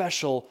the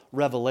special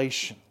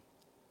revelation.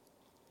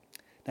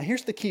 Now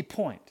here's the key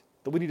point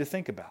that we need to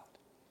think about.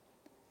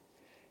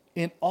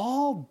 In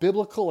all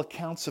biblical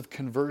accounts of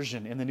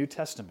conversion in the New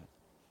Testament,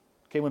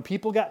 okay, when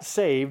people got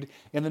saved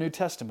in the New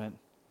Testament,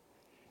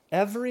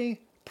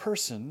 every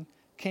person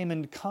came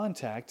into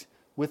contact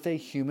with a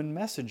human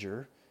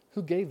messenger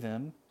who gave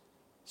them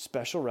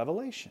special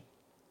revelation.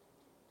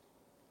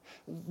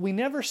 We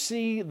never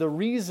see the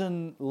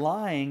reason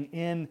lying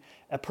in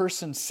a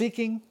person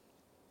seeking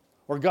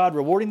or God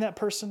rewarding that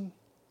person.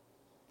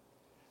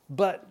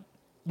 But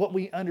what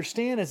we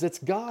understand is it's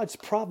God's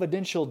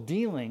providential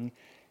dealing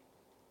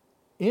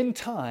in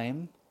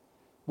time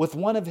with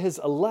one of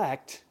His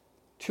elect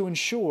to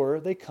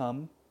ensure they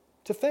come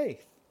to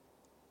faith.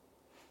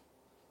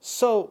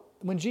 So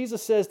when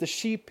Jesus says, the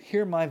sheep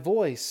hear my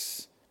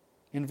voice,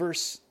 in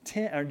verse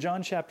 10, or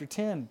John chapter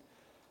 10,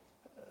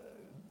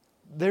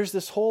 there's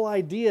this whole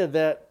idea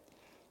that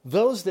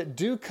those that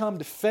do come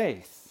to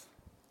faith,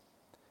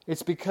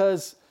 it's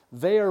because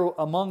they are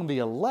among the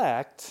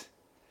elect,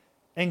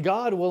 and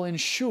God will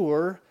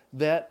ensure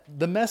that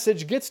the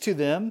message gets to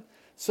them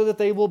so that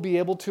they will be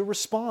able to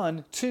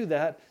respond to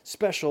that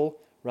special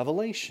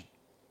revelation.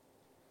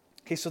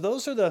 Okay, so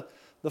those are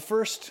the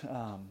first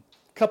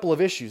couple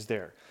of issues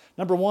there.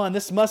 Number one,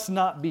 this must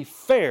not be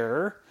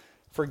fair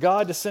for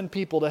God to send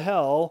people to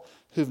hell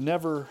who've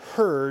never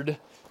heard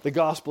the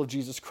gospel of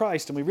Jesus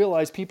Christ. And we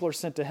realize people are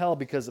sent to hell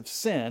because of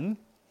sin.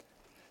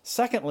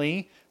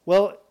 Secondly,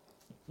 well,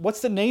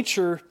 what's the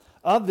nature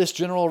of this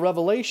general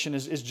revelation?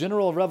 Is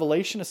general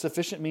revelation a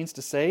sufficient means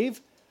to save?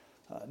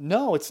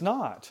 No, it's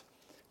not.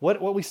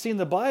 What we see in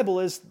the Bible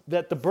is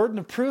that the burden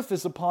of proof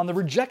is upon the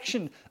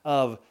rejection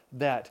of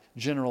that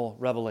general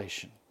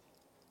revelation.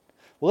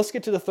 Well, let's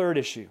get to the third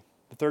issue,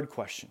 the third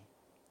question.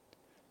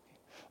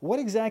 What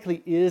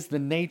exactly is the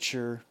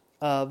nature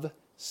of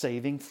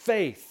saving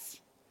faith?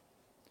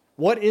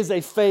 What is a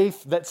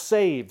faith that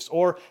saves?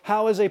 Or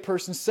how is a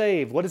person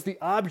saved? What is the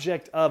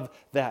object of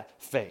that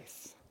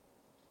faith?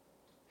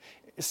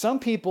 Some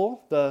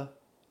people, the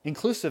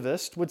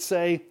inclusivist, would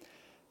say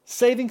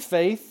saving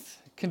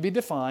faith can be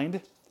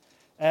defined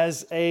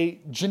as a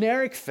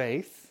generic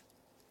faith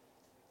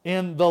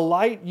in the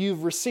light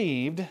you've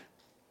received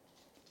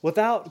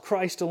without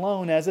Christ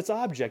alone as its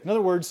object. In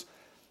other words,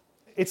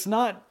 it's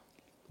not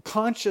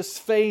conscious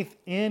faith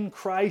in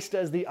Christ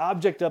as the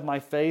object of my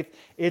faith.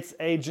 It's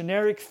a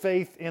generic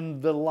faith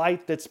in the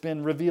light that's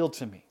been revealed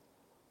to me.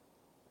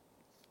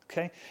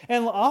 Okay?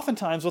 And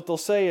oftentimes what they'll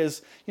say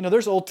is,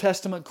 there's Old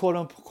Testament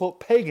quote-unquote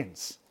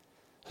pagans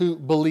who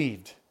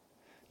believed.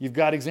 You've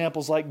got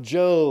examples like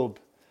Job,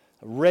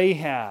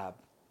 Rahab,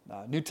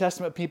 New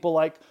Testament people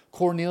like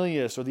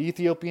Cornelius or the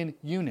Ethiopian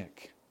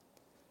eunuch.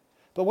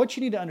 But what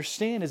you need to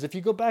understand is if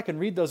you go back and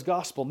read those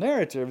gospel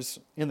narratives,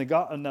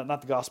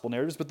 not the gospel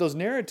narratives, but those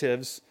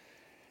narratives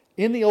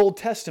in the Old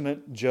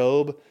Testament,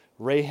 Job,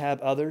 Rahab,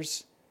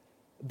 others,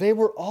 they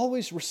were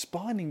always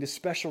responding to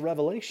special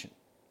revelation.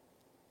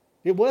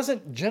 It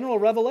wasn't general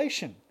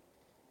revelation.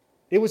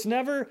 It was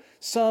never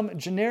some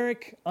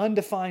generic,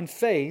 undefined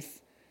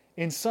faith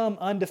in some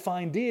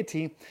undefined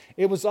deity.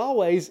 It was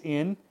always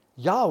in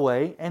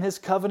Yahweh and His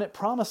covenant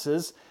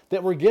promises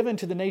that were given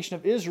to the nation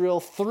of Israel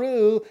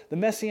through the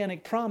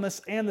messianic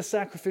promise and the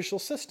sacrificial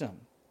system.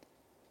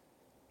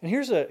 And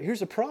here's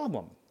a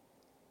problem.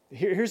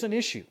 Here's an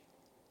issue.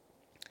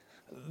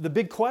 The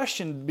big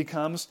question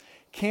becomes,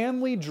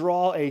 can we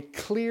draw a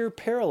clear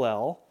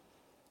parallel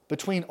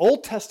between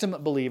Old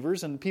Testament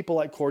believers and people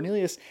like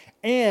Cornelius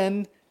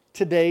and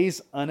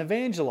today's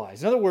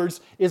unevangelized? In other words,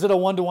 is it a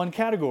one-to-one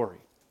category?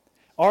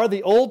 Are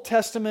the Old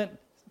Testament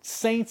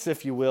saints,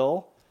 if you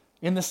will,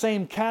 in the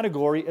same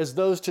category as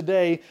those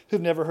today who've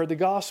never heard the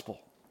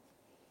gospel?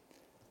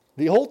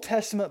 The Old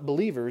Testament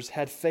believers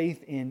had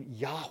faith in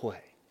Yahweh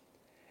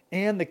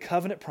and the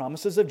covenant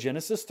promises of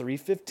Genesis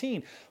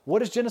 3:15.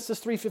 What is Genesis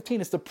 3:15?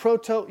 It's the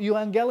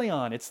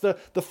proto-evangelion. It's the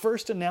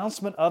first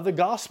announcement of the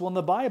gospel in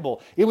the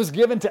Bible. It was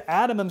given to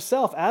Adam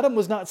himself. Adam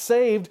was not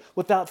saved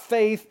without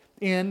faith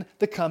in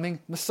the coming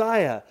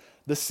Messiah.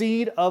 The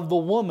seed of the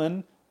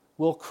woman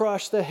will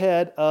crush the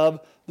head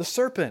of the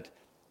serpent.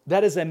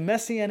 That is a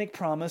messianic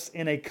promise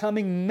in a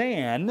coming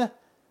man,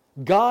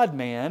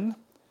 God-man,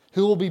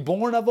 who will be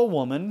born of a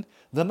woman,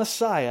 the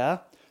Messiah,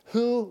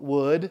 who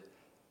would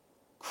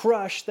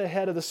crush the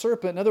head of the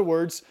serpent. In other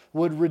words,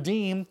 would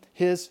redeem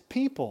His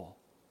people.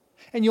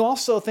 And you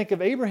also think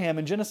of Abraham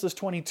in Genesis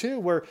 22,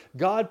 where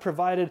God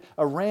provided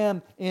a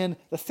ram in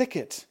the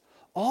thicket.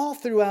 All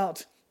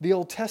throughout the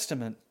Old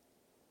Testament,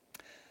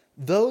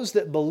 those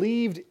that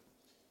believed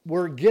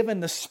were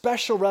given the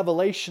special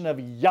revelation of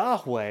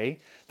Yahweh,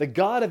 the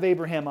God of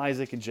Abraham,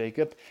 Isaac, and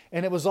Jacob,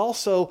 and it was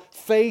also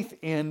faith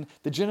in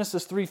the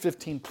Genesis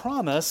 3:15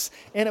 promise,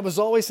 and it was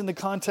always in the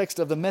context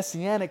of the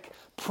messianic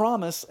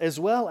promise as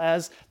well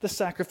as the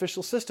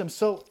sacrificial system.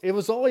 So it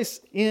was always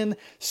in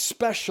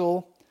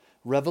special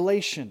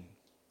revelation.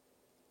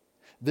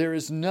 There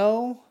is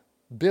no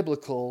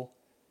biblical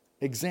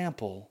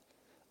example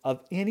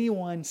of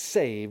anyone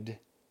saved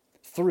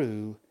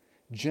through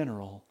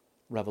general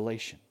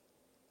revelation.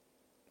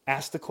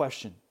 Ask the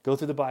question, go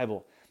through the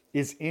Bible.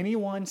 Is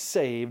anyone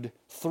saved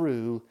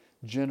through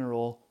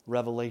general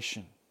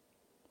revelation?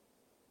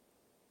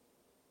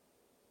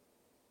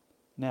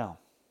 Now,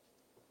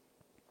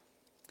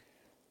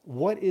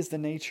 what is the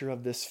nature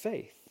of this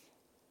faith?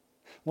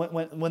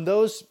 When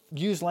those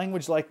use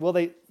language like, well,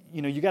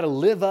 you got to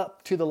live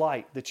up to the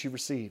light that you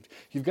received.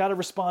 You've got to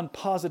respond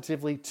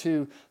positively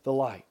to the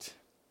light.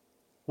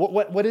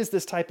 What is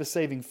this type of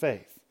saving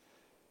faith?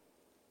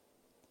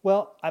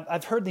 Well,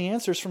 I've heard the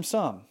answers from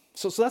some.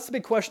 So that's the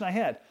big question I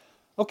had.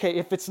 Okay,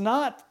 if it's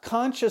not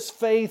conscious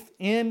faith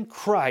in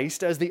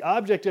Christ as the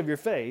object of your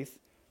faith,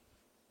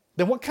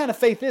 then what kind of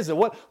faith is it?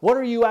 What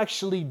are you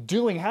actually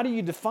doing? How do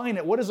you define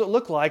it? What does it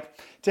look like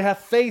to have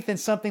faith in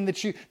something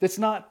that's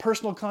not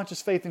personal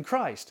conscious faith in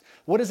Christ?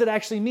 What does it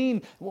actually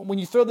mean when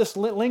you throw this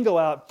lingo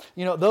out?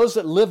 Those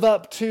that live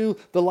up to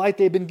the light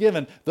they've been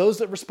given, those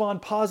that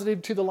respond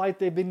positive to the light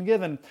they've been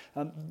given,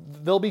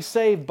 they'll be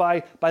saved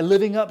by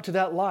living up to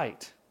that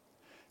light.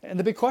 And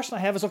the big question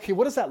I have is, okay,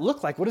 what does that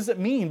look like? What does it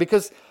mean?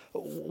 Because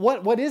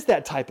what is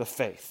that type of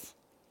faith?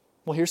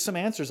 Well, here's some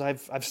answers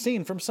I've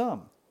seen from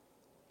some.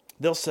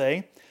 They'll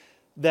say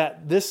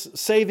that this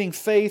saving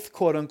faith,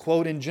 quote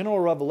unquote, in general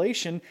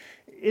revelation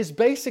is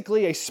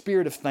basically a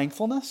spirit of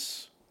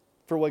thankfulness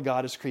for what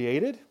God has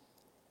created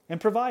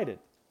and provided.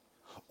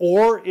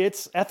 Or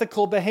it's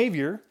ethical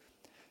behavior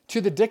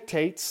to the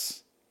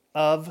dictates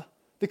of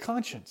the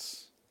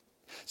conscience.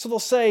 So they'll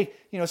say,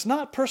 it's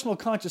not personal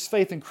conscious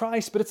faith in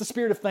Christ, but it's a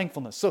spirit of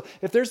thankfulness. So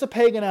if there's a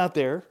pagan out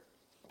there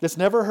that's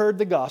never heard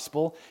the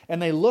gospel,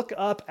 and they look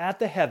up at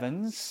the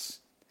heavens,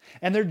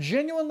 and they're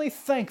genuinely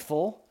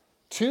thankful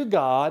to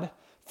God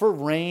for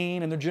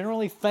rain, and they're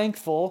generally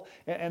thankful,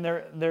 and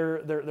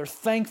they're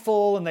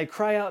thankful, and they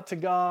cry out to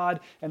God,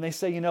 and they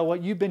say, you know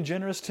what, you've been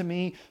generous to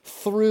me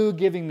through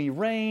giving me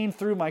rain,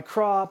 through my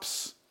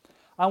crops.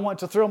 I want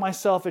to throw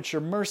myself at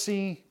your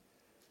mercy.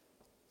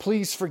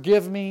 Please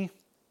forgive me.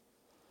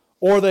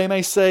 Or they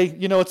may say,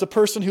 it's a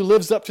person who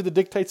lives up to the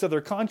dictates of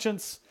their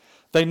conscience.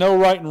 They know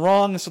right and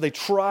wrong, and so they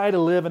try to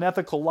live an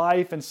ethical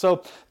life. And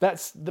so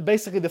that's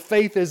basically the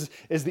faith is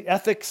the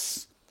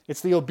ethics.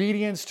 It's the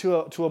obedience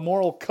to a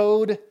moral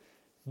code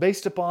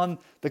based upon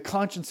the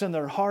conscience in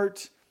their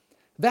heart.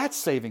 That's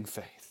saving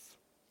faith.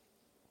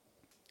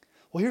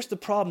 Well, here's the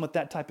problem with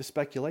that type of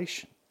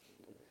speculation.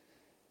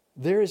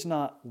 There is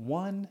not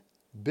one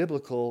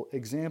biblical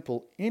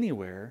example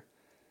anywhere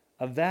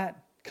of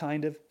that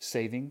kind of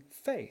saving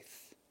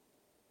faith.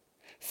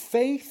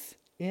 Faith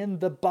in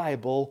the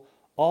Bible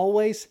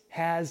always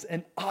has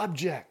an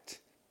object.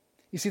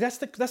 You see, that's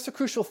the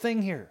crucial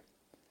thing here.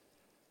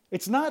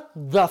 It's not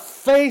the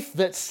faith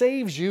that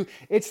saves you,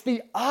 it's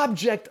the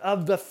object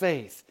of the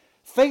faith.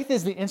 Faith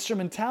is the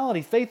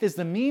instrumentality. Faith is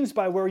the means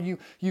by where you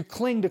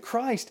cling to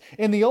Christ.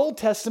 In the Old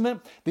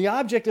Testament, the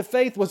object of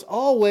faith was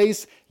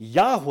always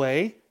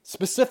Yahweh,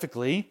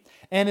 specifically,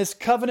 and His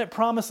covenant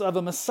promise of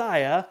a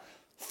Messiah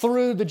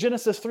through the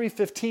Genesis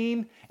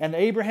 3:15 and the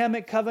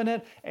Abrahamic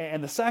covenant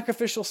and the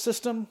sacrificial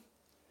system.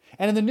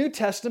 And in the New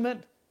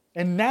Testament,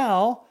 and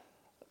now,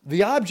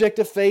 the object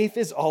of faith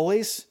is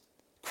always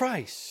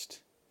Christ.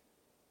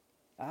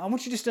 I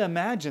want you just to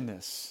imagine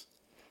this.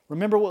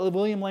 Remember what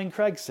William Lane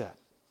Craig said.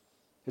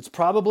 It's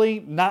probably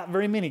not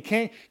very many.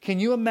 Can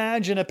you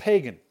imagine a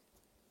pagan,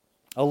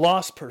 a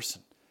lost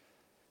person,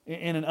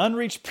 in an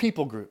unreached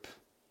people group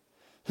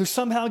who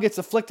somehow gets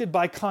afflicted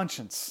by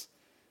conscience,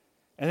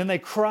 and then they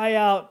cry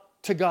out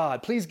to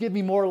God, please give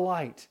me more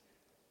light.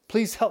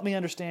 Please help me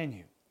understand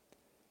you.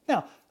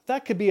 Now,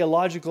 that could be a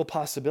logical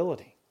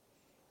possibility.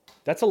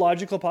 That's a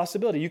logical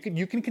possibility. You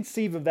can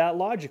conceive of that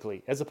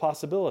logically as a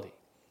possibility.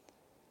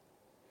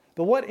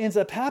 But what ends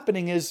up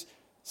happening is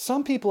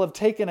some people have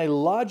taken a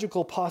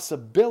logical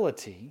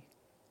possibility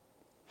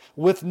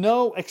with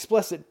no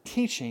explicit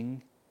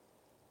teaching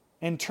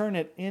and turn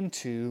it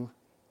into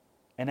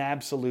an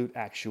absolute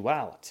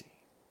actuality.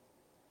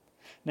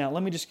 Now,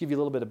 let me just give you a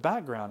little bit of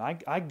background.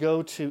 I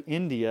go to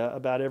India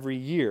about every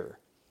year,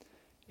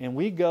 and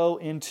we go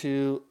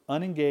into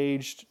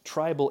unengaged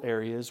tribal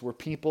areas where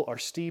people are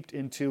steeped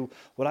into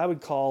what I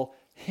would call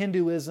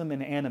Hinduism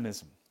and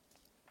animism.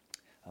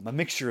 A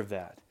mixture of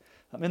that.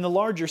 In the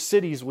larger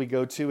cities we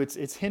go to,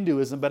 it's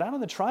Hinduism, but out in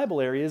the tribal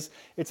areas,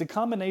 it's a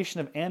combination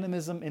of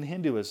animism and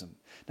Hinduism.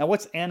 Now,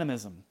 what's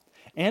animism?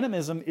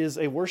 Animism is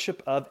a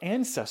worship of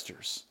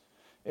ancestors.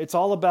 It's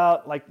all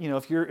about, like,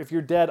 if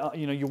you're dead,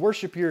 you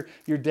worship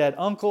your dead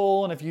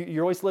uncle, and if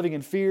you're always living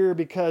in fear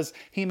because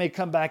he may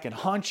come back and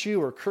haunt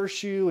you or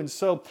curse you. And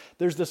so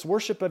there's this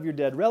worship of your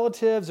dead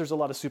relatives. There's a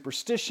lot of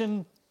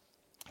superstition.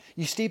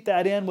 You steep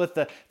that in with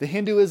the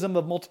Hinduism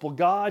of multiple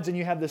gods, and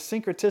you have this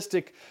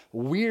syncretistic,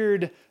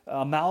 weird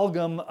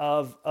amalgam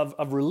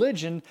of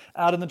religion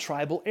out in the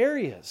tribal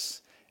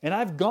areas. And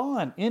I've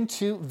gone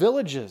into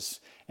villages,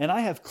 and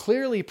I have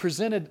clearly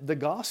presented the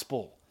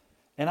gospel.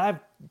 And I've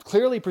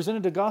clearly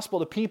presented the gospel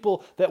to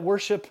people that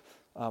worship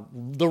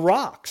the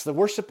rocks.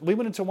 We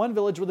went into one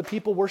village where the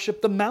people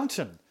worship the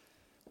mountain,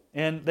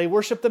 and they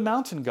worship the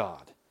mountain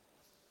god.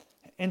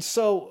 And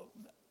so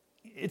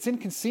it's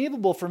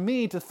inconceivable for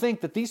me to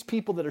think that these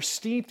people that are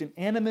steeped in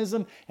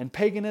animism and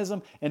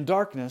paganism and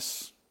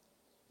darkness,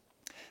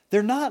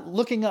 they're not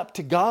looking up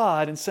to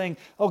God and saying,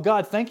 "Oh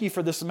God, thank you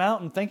for this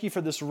mountain. Thank you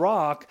for this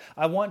rock.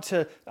 I want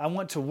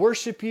to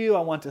worship you.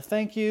 I want to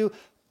thank you.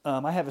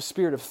 I have a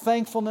spirit of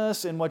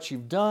thankfulness in what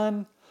you've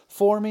done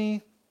for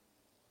me,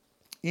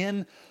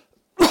 in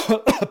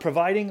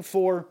providing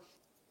for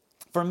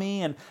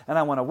me, and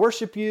I want to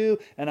worship you,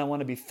 and I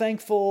want to be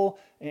thankful,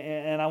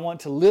 and I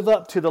want to live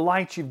up to the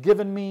light you've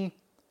given me."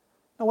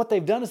 Now, what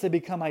they've done is they've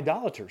become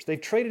idolaters.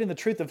 They've traded in the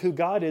truth of who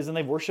God is, and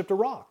they've worshipped a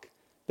rock.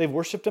 They've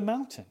worshipped a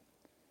mountain.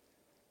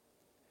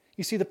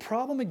 You see, the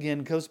problem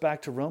again goes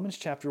back to Romans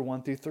chapter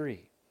 1 through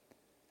 3.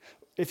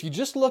 If you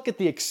just look at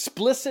the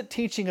explicit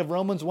teaching of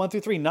Romans 1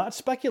 through 3, not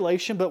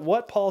speculation, but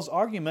what Paul's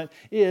argument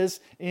is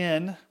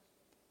in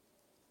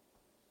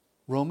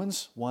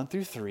Romans 1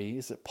 through 3,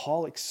 is that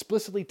Paul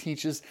explicitly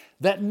teaches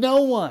that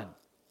no one,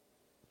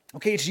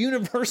 okay, it's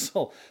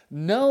universal,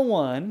 no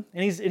one,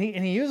 and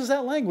he uses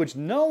that language,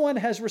 no one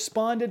has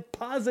responded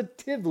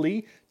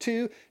positively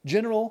to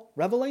general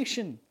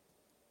revelation.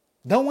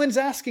 No one's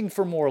asking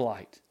for more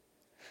light.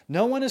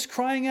 No one is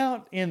crying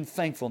out in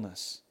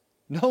thankfulness.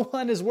 No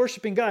one is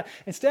worshiping God.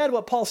 Instead,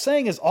 what Paul's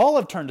saying is all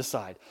have turned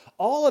aside.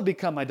 All have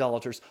become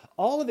idolaters.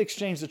 All have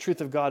exchanged the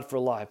truth of God for a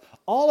lie.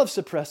 All have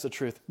suppressed the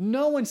truth.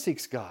 No one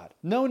seeks God.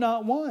 No,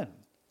 not one.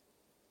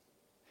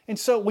 And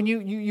so when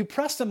you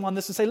press them on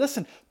this and say,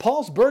 listen,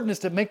 Paul's burden is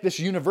to make this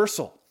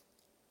universal.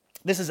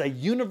 This is a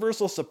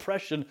universal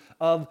suppression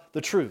of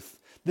the truth.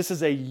 This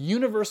is a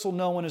universal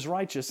no one is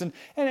righteous. And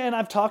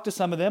I've talked to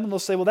some of them, and they'll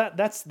say, well,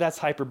 that's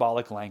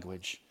hyperbolic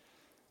language.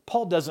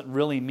 Paul doesn't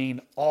really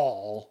mean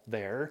all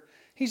there.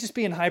 He's just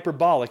being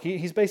hyperbolic.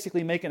 He's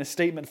basically making a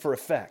statement for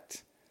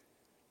effect.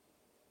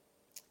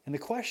 And the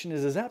question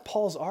is that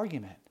Paul's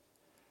argument?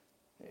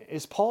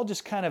 Is Paul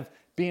just kind of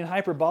being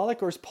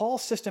hyperbolic, or is Paul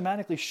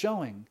systematically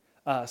showing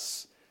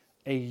us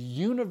a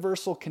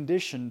universal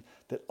condition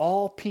that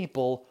all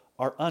people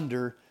are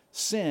under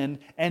sin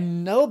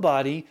and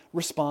nobody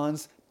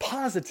responds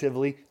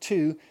positively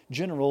to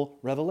general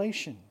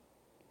revelation?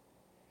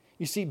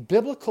 You see,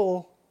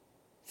 biblical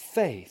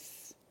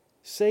faith,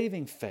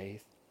 saving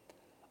faith,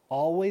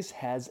 always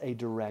has a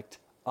direct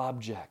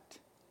object.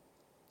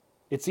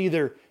 It's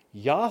either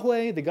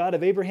Yahweh, the God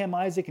of Abraham,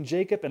 Isaac, and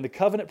Jacob, and the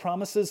covenant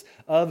promises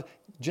of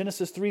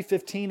Genesis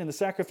 3:15 and the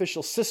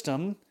sacrificial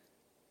system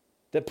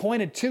that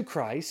pointed to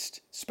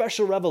Christ,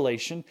 special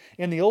revelation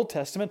in the Old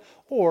Testament,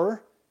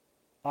 or,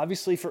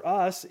 obviously for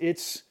us,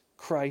 it's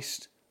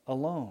Christ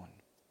alone.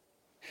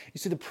 You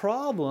see, the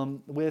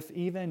problem with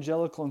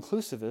evangelical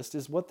inclusivists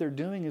is what they're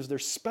doing is they're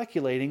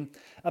speculating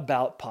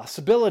about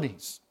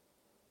possibilities.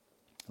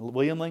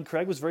 William Lane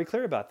Craig was very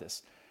clear about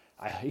this.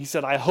 He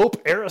said, I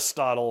hope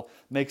Aristotle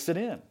makes it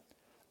in.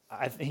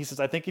 He says,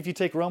 I think if you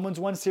take Romans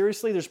 1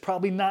 seriously, there's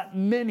probably not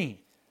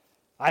many.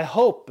 I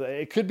hope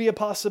it could be a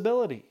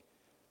possibility.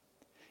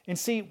 And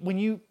see, when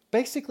you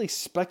basically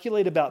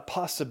speculate about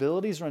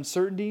possibilities or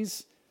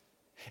uncertainties,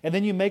 and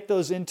then you make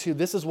those into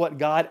this is what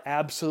God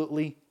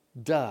absolutely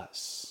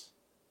does.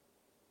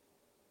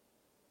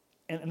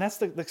 And that's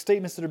the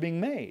statements that are being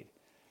made.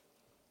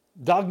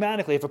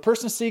 Dogmatically, if a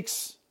person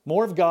seeks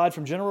more of God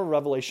from general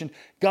revelation,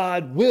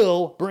 God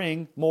will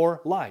bring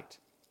more light.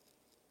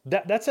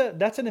 That's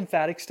an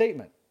emphatic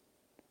statement.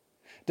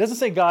 It doesn't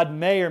say God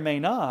may or may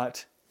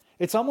not.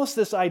 It's almost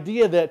this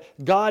idea that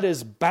God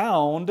is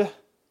bound,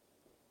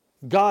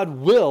 God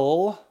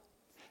will,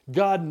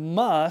 God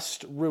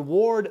must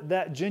reward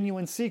that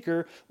genuine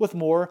seeker with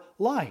more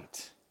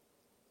light.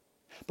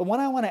 But what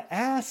I want to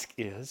ask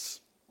is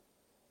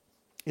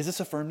this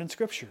affirmed in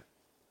Scripture?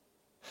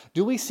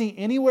 Do we see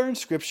anywhere in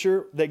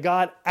Scripture that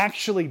God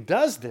actually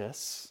does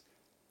this,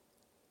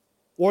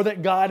 or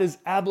that God is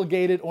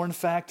obligated or in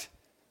fact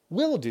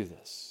will do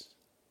this?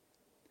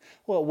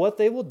 Well, what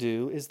they will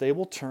do is they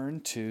will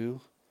turn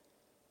to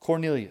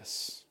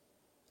Cornelius.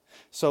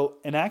 So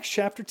in Acts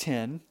chapter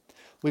 10,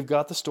 we've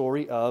got the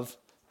story of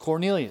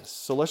Cornelius.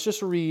 So let's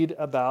just read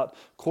about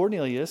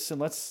Cornelius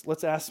and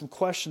let's ask some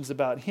questions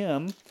about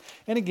him.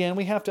 And again,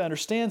 we have to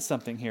understand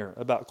something here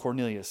about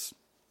Cornelius.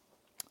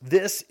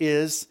 This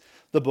is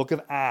the book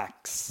of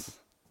Acts.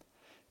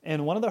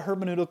 And one of the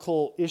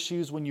hermeneutical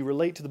issues when you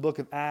relate to the book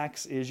of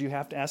Acts is you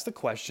have to ask the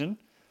question,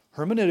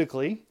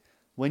 hermeneutically,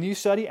 when you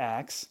study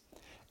Acts,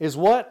 is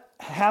what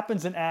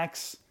happens in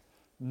Acts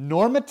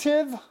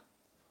normative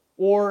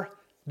or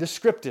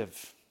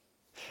descriptive?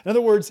 In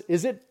other words,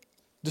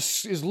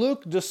 is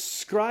Luke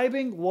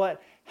describing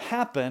what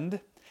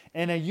happened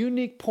in a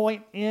unique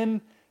point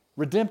in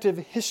redemptive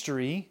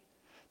history,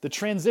 the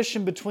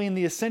transition between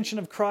the ascension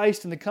of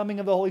Christ and the coming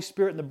of the Holy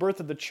Spirit and the birth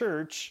of the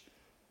church?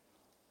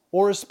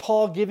 Or is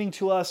Paul giving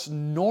to us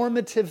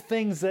normative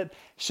things that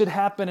should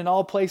happen in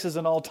all places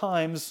and all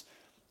times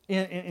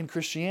in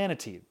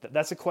Christianity?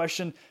 That's a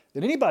question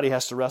that anybody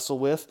has to wrestle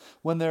with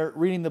when they're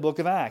reading the book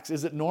of Acts.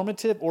 Is it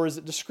normative or is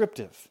it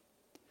descriptive?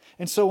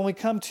 And so when we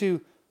come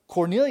to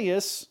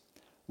Cornelius,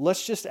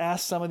 let's just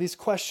ask some of these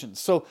questions.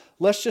 So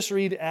let's just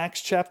read Acts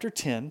chapter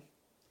 10,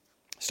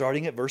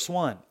 starting at verse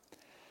 1.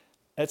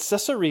 At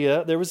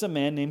Caesarea, there was a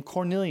man named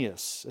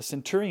Cornelius, a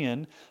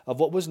centurion of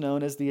what was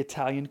known as the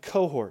Italian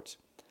cohort,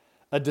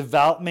 a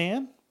devout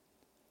man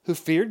who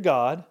feared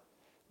God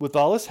with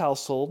all his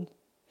household,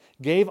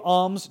 gave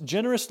alms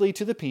generously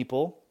to the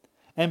people,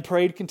 and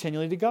prayed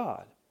continually to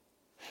God.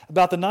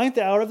 About the 9th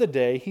hour of the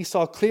day, he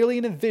saw clearly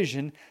in a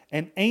vision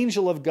an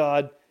angel of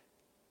God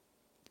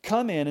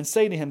come in and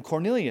say to him,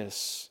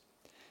 Cornelius.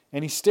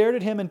 And he stared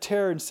at him in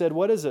terror and said,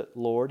 What is it,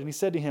 Lord? And he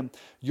said to him,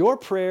 Your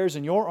prayers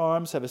and your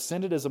alms have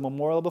ascended as a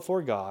memorial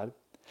before God.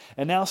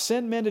 And now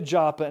send men to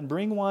Joppa and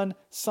bring one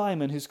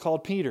Simon who's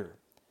called Peter.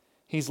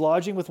 He's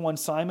lodging with one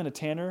Simon, a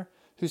tanner,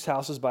 whose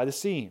house is by the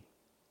sea.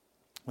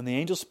 When the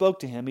angel spoke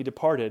to him, he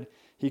departed.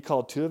 He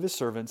called 2 of his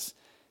servants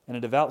and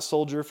a devout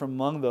soldier from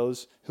among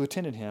those who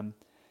attended him.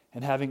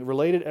 And having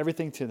related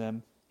everything to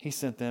them, he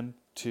sent them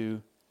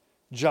to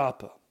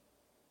Joppa.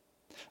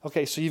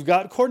 Okay, so you've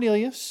got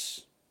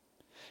Cornelius,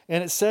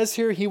 and it says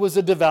here he was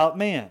a devout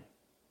man.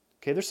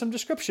 Okay, there's some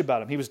description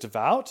about him. He was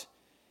devout,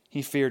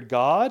 he feared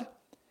God,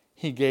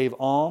 he gave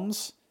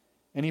alms,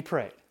 and he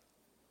prayed.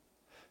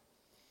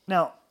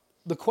 Now,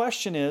 the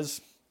question is,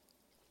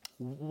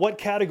 what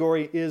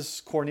category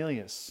is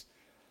Cornelius?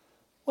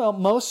 Well,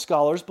 most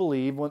scholars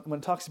believe when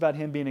it talks about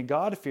him being a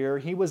God-fearer,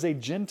 he was a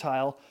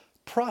Gentile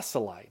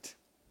proselyte.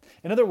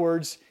 In other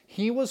words,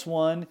 he was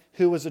one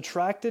who was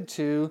attracted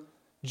to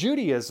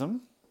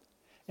Judaism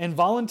and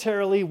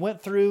voluntarily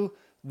went through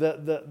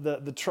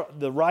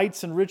the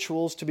rites and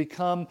rituals to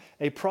become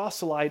a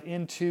proselyte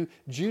into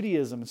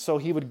Judaism. So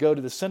he would go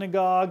to the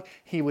synagogue,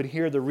 he would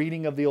hear the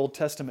reading of the Old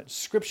Testament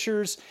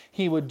scriptures,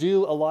 he would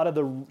do a lot of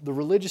the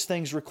religious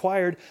things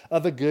required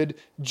of a good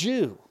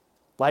Jew,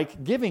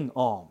 like giving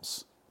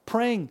alms,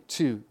 praying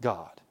to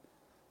God,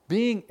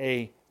 being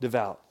a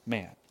devout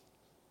man.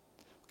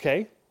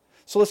 Okay,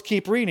 so let's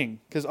keep reading,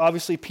 because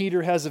obviously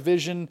Peter has a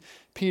vision.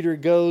 Peter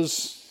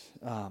goes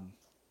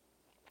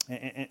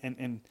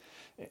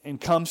and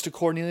comes to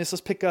Cornelius.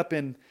 Let's pick up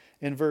in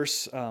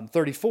verse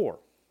 34.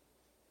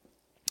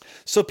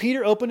 So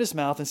Peter opened his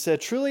mouth and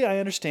said, Truly I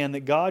understand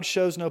that God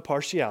shows no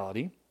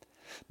partiality,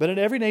 but in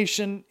every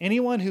nation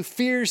anyone who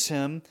fears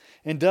him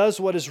and does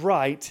what is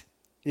right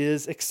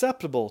is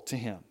acceptable to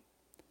him.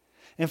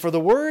 And for the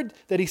word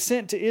that he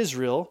sent to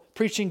Israel,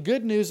 preaching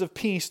good news of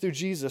peace through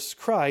Jesus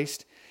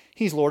Christ,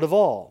 he's Lord of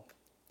all.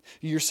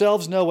 You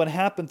yourselves know what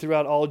happened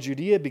throughout all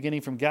Judea,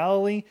 beginning from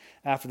Galilee,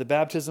 after the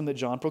baptism that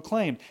John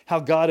proclaimed, how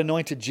God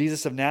anointed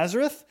Jesus of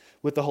Nazareth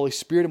with the Holy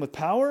Spirit and with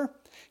power.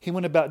 He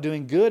went about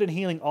doing good and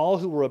healing all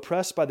who were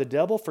oppressed by the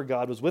devil, for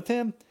God was with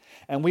him.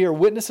 And we are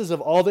witnesses of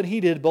all that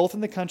he did, both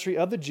in the country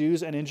of the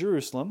Jews and in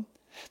Jerusalem.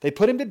 They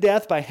put him to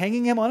death by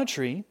hanging him on a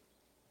tree.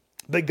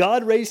 But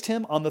God raised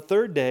him on the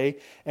 3rd day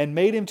and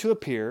made him to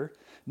appear,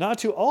 not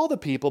to all the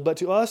people, but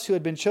to us who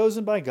had been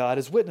chosen by God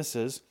as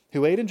witnesses,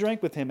 who ate and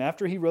drank with him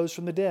after he rose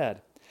from the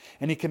dead.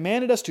 And he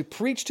commanded us to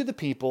preach to the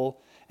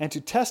people and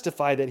to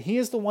testify that he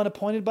is the one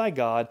appointed by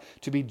God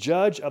to be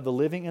judge of the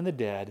living and the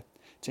dead.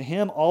 To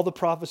him all the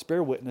prophets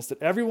bear witness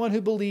that everyone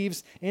who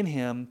believes in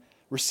him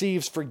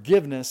receives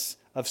forgiveness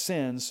of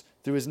sins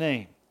through his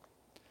name.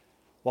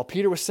 While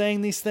Peter was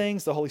saying these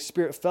things, the Holy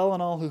Spirit fell on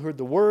all who heard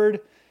the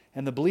word,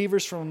 and the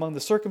believers from among the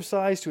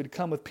circumcised who had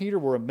come with Peter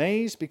were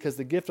amazed because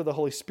the gift of the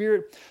Holy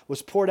Spirit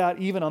was poured out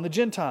even on the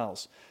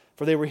Gentiles.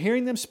 For they were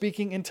hearing them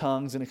speaking in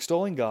tongues and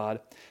extolling God.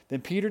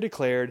 Then Peter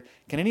declared,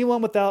 Can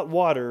anyone withhold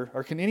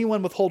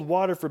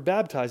water for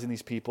baptizing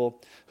these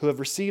people who have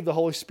received the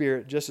Holy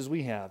Spirit just as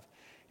we have?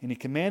 And he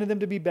commanded them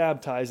to be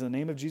baptized in the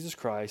name of Jesus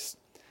Christ,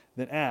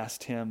 then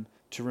asked him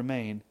to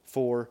remain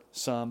for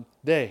some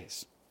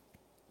days.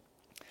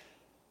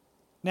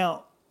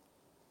 Now,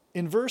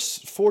 in verse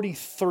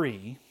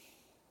 43,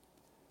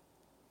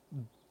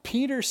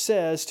 Peter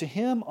says, To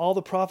him all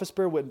the prophets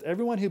bear witness.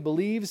 Everyone who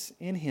believes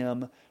in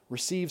him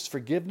receives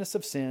forgiveness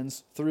of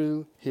sins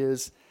through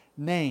his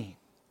name.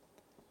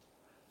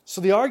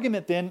 So the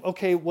argument then,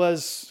 okay,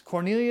 was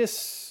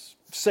Cornelius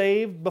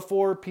saved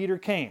before Peter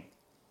came?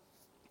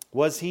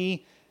 Was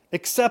he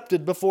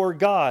accepted before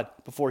God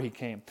before he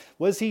came?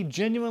 Was he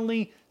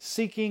genuinely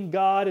seeking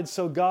God and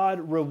so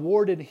God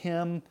rewarded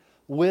him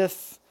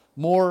with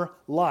more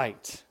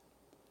light?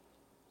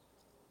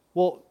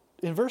 Well,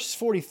 in verse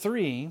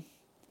 43,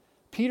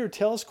 Peter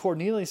tells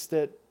Cornelius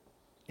that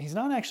he's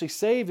not actually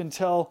saved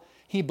until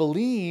he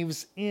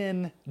believes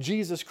in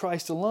Jesus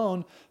Christ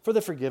alone for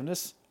the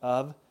forgiveness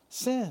of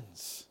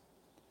sins.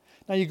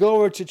 Now you go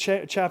over to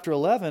chapter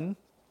 11,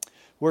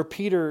 where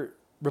Peter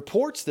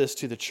reports this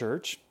to the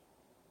church.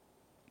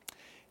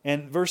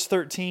 And verse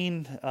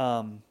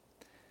 13,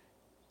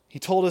 he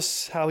told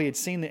us how he had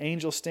seen the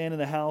angel stand in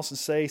the house and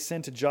say,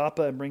 "Send to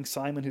Joppa and bring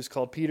Simon, who's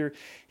called Peter.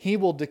 He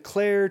will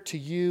declare to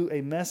you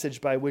a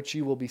message by which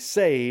you will be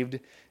saved,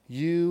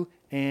 you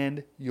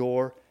and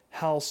your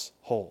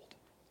household."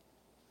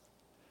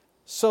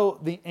 So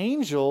the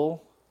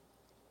angel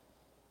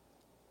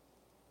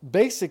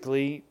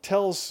basically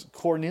tells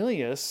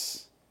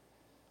Cornelius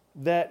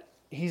that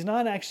he's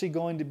not actually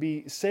going to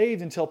be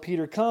saved until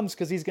Peter comes,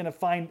 because he's going to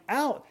find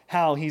out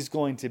how he's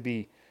going to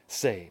be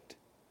saved.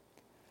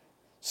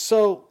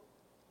 So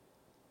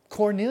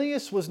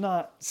Cornelius was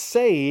not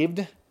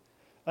saved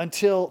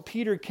until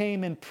Peter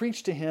came and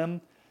preached to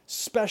him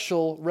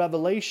special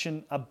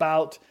revelation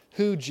about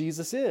who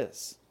Jesus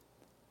is.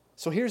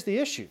 So here's the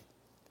issue.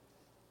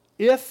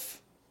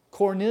 If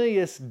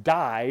Cornelius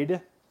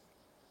died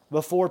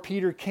before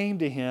Peter came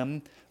to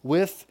him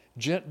with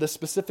the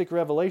specific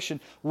revelation,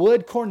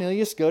 would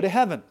Cornelius go to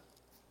heaven?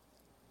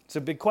 It's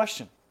a big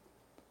question.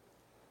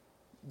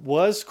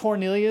 Was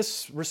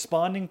Cornelius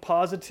responding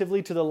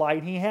positively to the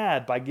light he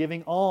had by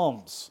giving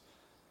alms,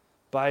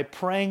 by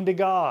praying to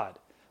God?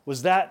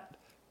 Was that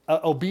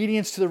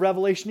obedience to the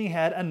revelation he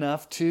had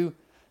enough to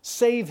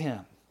save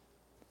him?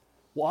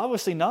 Well,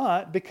 obviously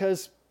not,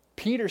 because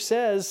Peter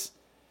says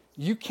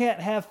you can't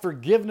have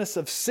forgiveness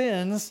of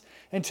sins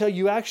until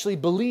you actually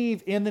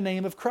believe in the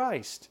name of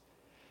Christ.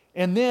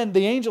 And then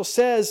the angel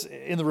says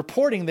in the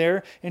reporting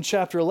there in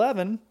chapter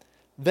 11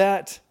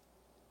 that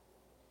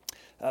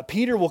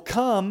Peter will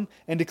come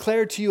and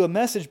declare to you a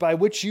message by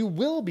which you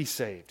will be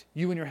saved,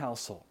 you and your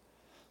household.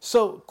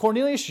 So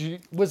Cornelius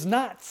was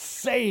not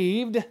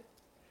saved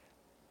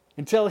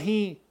until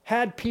he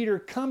had Peter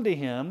come to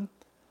him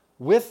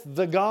with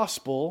the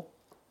gospel,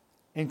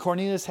 and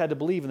Cornelius had to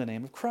believe in the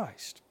name of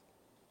Christ.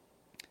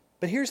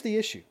 But here's the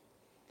issue.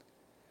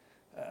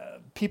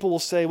 People will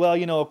say,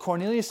 well,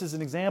 Cornelius is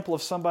an example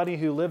of somebody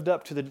who lived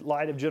up to the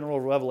light of general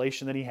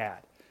revelation that he had.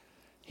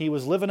 He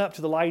was living up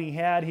to the light he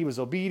had. He was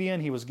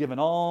obedient. He was giving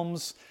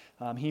alms.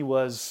 He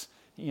was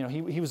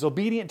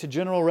obedient to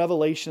general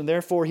revelation, and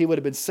therefore he would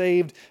have been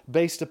saved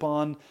based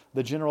upon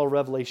the general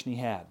revelation he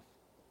had.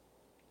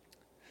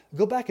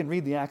 Go back and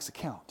read the Acts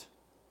account.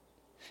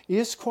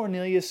 Is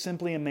Cornelius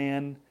simply a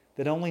man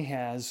that only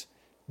has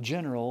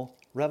general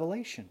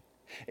revelation?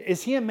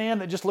 Is he a man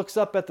that just looks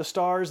up at the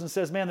stars and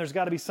says, man, there's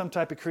got to be some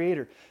type of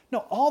creator? No,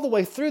 all the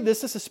way through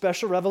this is a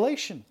special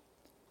revelation.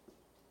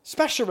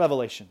 Special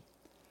revelation.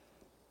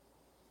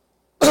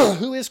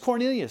 Who is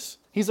Cornelius?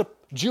 He's a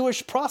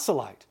Jewish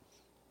proselyte.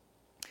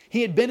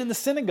 He had been in the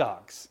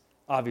synagogues,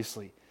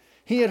 obviously.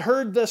 He had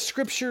heard the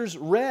scriptures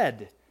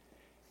read.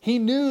 He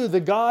knew the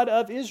God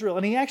of Israel,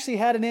 and he actually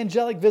had an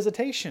angelic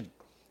visitation.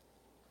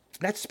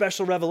 That's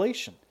special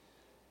revelation.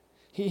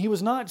 He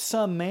was not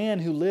some man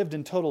who lived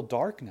in total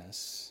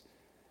darkness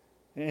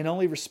and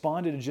only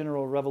responded to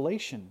general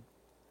revelation.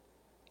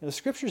 The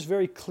scripture is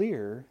very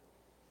clear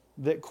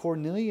that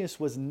Cornelius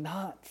was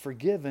not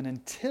forgiven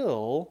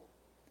until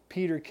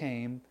Peter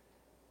came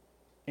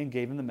and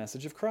gave him the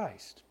message of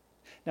Christ.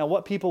 Now,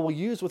 what people will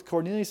use with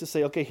Cornelius is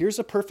say, okay, here's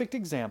a perfect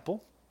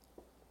example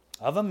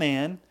of a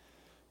man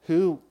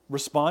who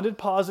responded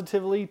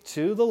positively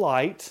to the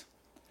light,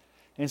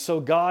 and so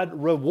God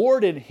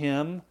rewarded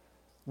him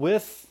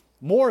with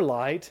more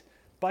light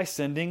by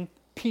sending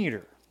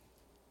Peter.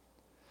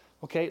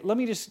 Okay, let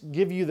me just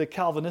give you the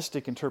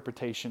Calvinistic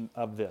interpretation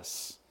of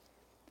this.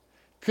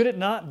 Could it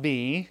not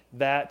be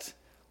that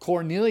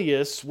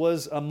Cornelius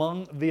was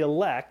among the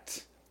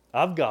elect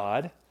of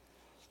God,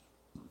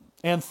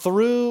 and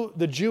through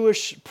the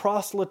Jewish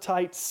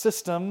proselyte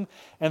system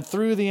and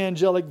through the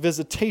angelic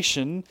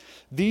visitation,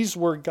 these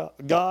were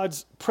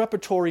God's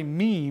preparatory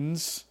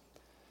means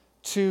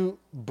to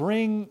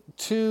bring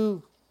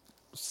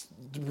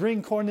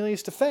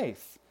Cornelius to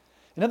faith?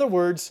 In other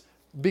words,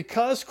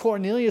 because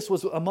Cornelius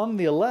was among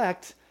the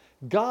elect,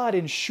 God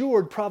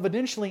ensured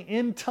providentially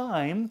in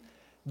time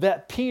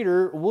that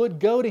Peter would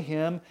go to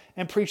him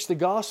and preach the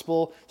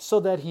gospel so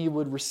that he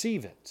would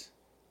receive it.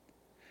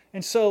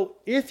 And so,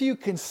 if you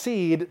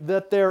concede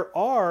that there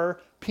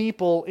are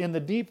people in the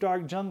deep,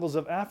 dark jungles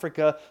of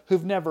Africa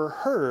who've never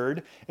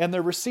heard, and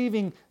they're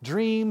receiving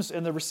dreams,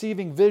 and they're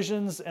receiving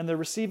visions, and they're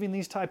receiving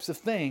these types of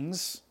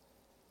things,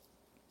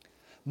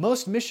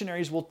 most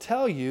missionaries will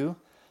tell you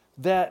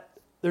that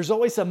there's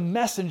always a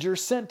messenger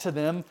sent to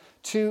them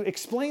to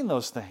explain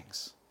those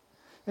things.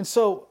 And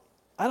so,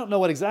 I don't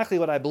know exactly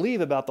what I believe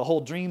about the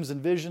whole dreams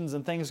and visions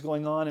and things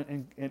going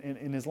on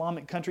in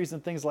Islamic countries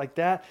and things like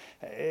that.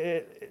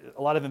 A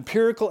lot of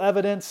empirical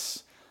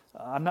evidence.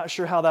 I'm not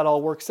sure how that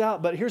all works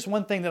out, but here's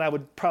one thing that I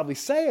would probably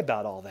say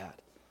about all that.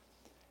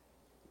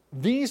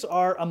 These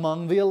are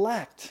among the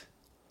elect.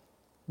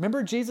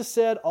 Remember Jesus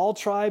said all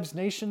tribes,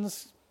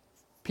 nations,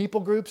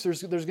 people groups,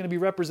 there's going to be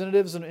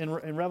representatives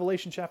in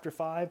Revelation chapter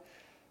 5.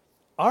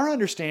 Our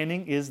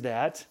understanding is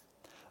that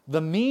the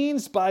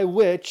means by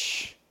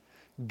which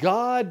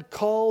God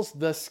calls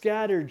the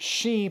scattered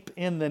sheep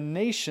in the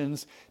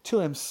nations to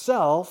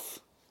himself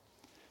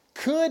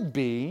could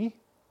be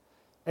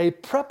a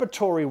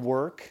preparatory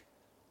work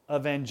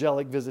of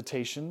angelic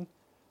visitation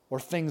or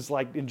things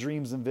like in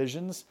dreams and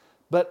visions,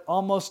 but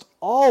almost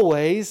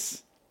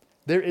always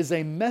there is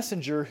a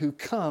messenger who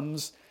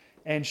comes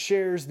and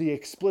shares the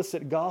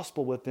explicit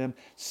gospel with them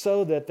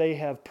so that they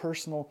have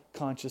personal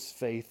conscious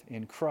faith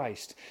in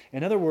Christ.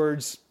 In other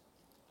words,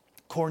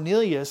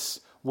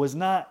 Cornelius was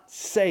not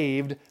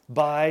saved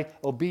by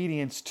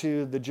obedience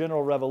to the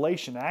general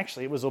revelation.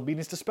 Actually, it was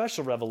obedience to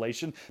special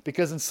revelation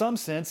because in some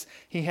sense,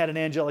 he had an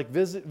angelic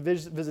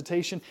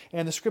visitation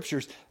and the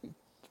Scriptures.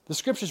 The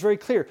Scripture is very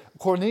clear.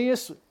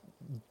 Cornelius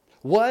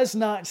was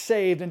not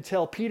saved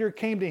until Peter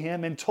came to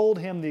him and told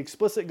him the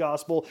explicit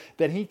gospel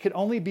that he could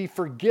only be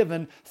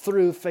forgiven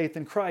through faith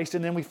in Christ.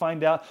 And then we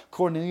find out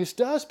Cornelius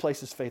does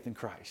place his faith in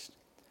Christ.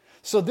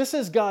 So this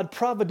is God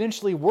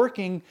providentially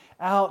working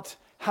out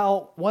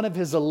how one of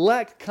his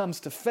elect comes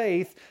to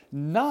faith,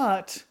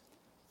 not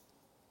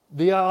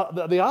the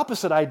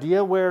opposite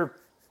idea where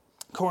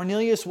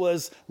Cornelius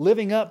was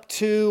living up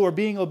to or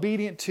being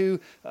obedient to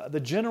the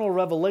general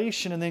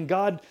revelation, and then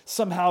God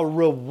somehow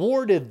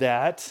rewarded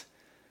that,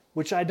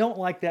 which I don't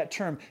like that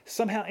term.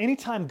 Somehow,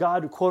 anytime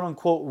God, quote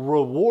unquote,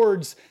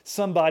 rewards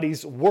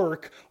somebody's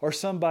work or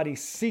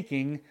somebody's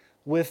seeking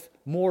with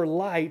more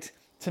light,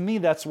 to me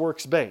that's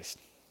works-based.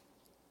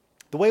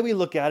 The way we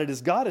look at it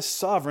is God is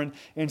sovereign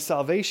in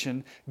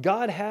salvation.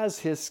 God has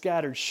his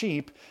scattered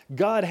sheep.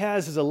 God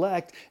has his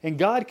elect. And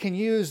God can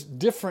use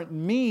different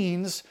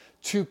means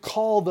to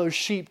call those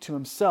sheep to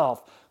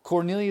himself.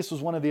 Cornelius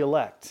was one of the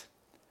elect.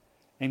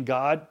 And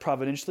God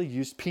providentially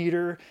used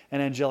Peter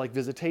and angelic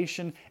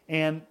visitation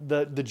and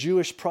the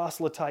Jewish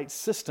proselyte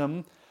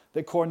system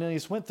that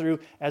Cornelius went through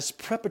as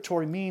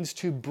preparatory means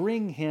to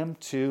bring him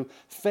to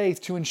faith,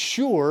 to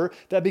ensure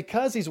that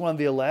because he's one of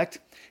the elect,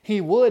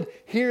 he would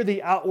hear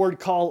the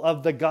outward call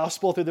of the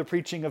gospel through the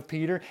preaching of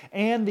Peter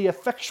and the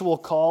effectual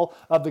call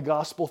of the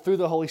gospel through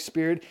the Holy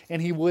Spirit,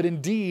 and he would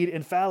indeed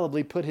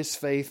infallibly put his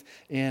faith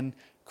in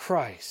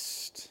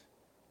Christ.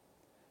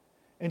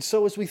 And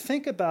so as we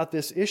think about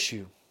this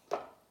issue,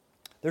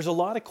 there's a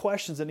lot of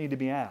questions that need to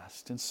be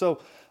asked. And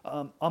so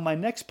on my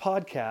next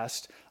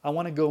podcast, I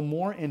want to go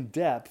more in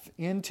depth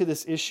into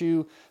this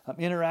issue,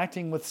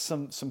 interacting with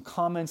some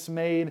comments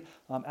made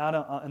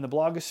out in the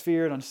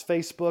blogosphere and on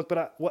Facebook.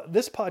 But what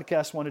this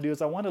podcast I want to do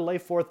is I want to lay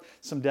forth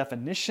some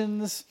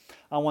definitions.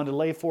 I want to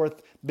lay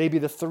forth maybe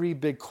the 3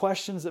 big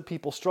questions that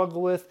people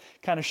struggle with,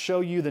 kind of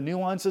show you the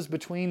nuances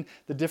between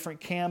the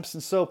different camps.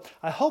 And so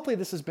hopefully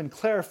this has been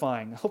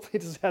clarifying. Hopefully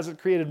this hasn't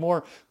created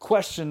more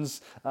questions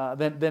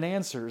than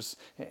answers.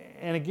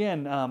 And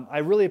again, I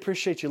really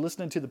appreciate you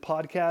listening to the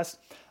podcast.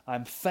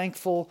 I'm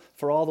thankful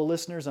for all the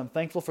listeners. I'm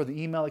thankful for the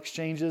email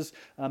exchanges.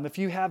 If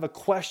you have a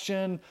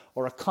question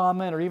or a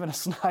comment or even a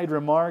snide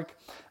remark,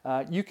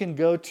 you can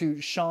go to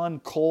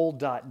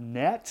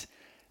SeanCole.net.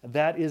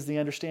 That is the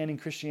Understanding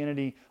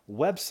Christianity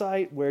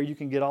website where you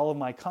can get all of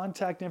my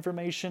contact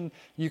information.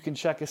 You can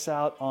check us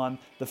out on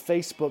the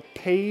Facebook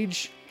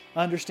page,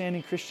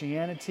 Understanding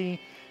Christianity.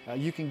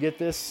 You can get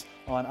this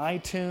on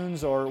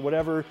iTunes or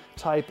whatever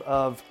type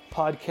of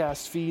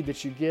podcast feed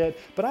that you get.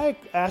 But I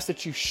ask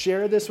that you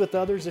share this with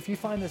others. If you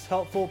find this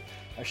helpful,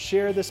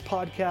 share this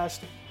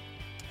podcast,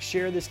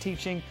 share this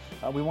teaching.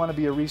 We want to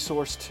be a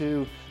resource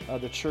to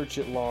the church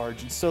at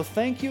large. And so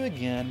thank you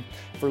again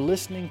for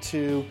listening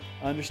to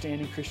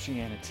Understanding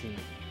Christianity.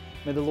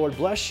 May the Lord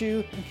bless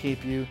you and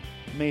keep you.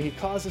 May he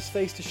cause his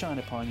face to shine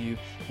upon you.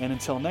 And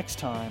until next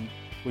time,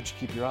 would you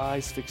keep your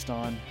eyes fixed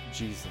on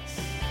Jesus?